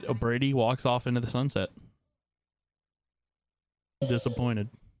think Brady walks off into the sunset. Disappointed.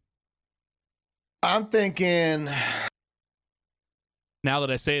 I'm thinking. Now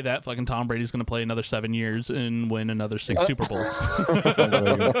that I say that, fucking Tom Brady's going to play another 7 years and win another 6 Super Bowls.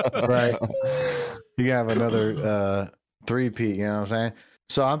 Right. You have another three-peat, you know what I'm saying?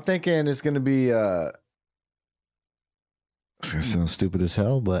 So I'm thinking it's going to be, it's going to sound stupid as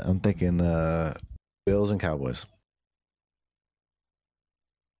hell, but I'm thinking Bills and Cowboys.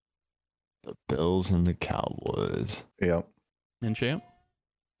 The Bills and the Cowboys. Yep. And Champ?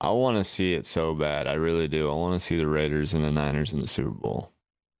 I want to see it so bad. I really do. I want to see the Raiders and the Niners in the Super Bowl.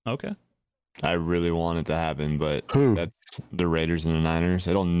 Okay. I really want it to happen, but that's the Raiders and the Niners.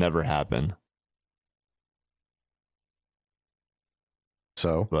 It'll never happen.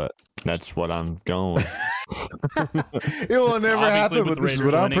 So? But that's what I'm going with. It will never Obviously happen, with but the this is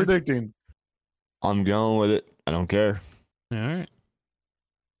Raiders what I'm winning. predicting. I'm going with it. I don't care. All right.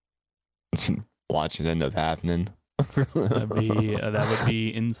 Watch it end up happening. That would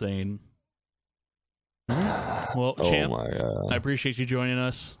be insane. All right. Well, Oh Champ, my god. I appreciate you joining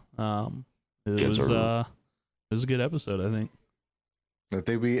us. It Yes, was sir. it was a good episode, I think. I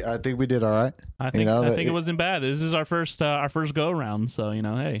think we did all right. I think know, it wasn't bad. This is our first go around, so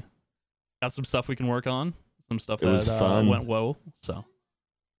hey, got some stuff we can work on. Some stuff It was that fun. went well. So,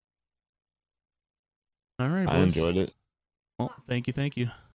 all right, I boys. enjoyed it. Well, thank you.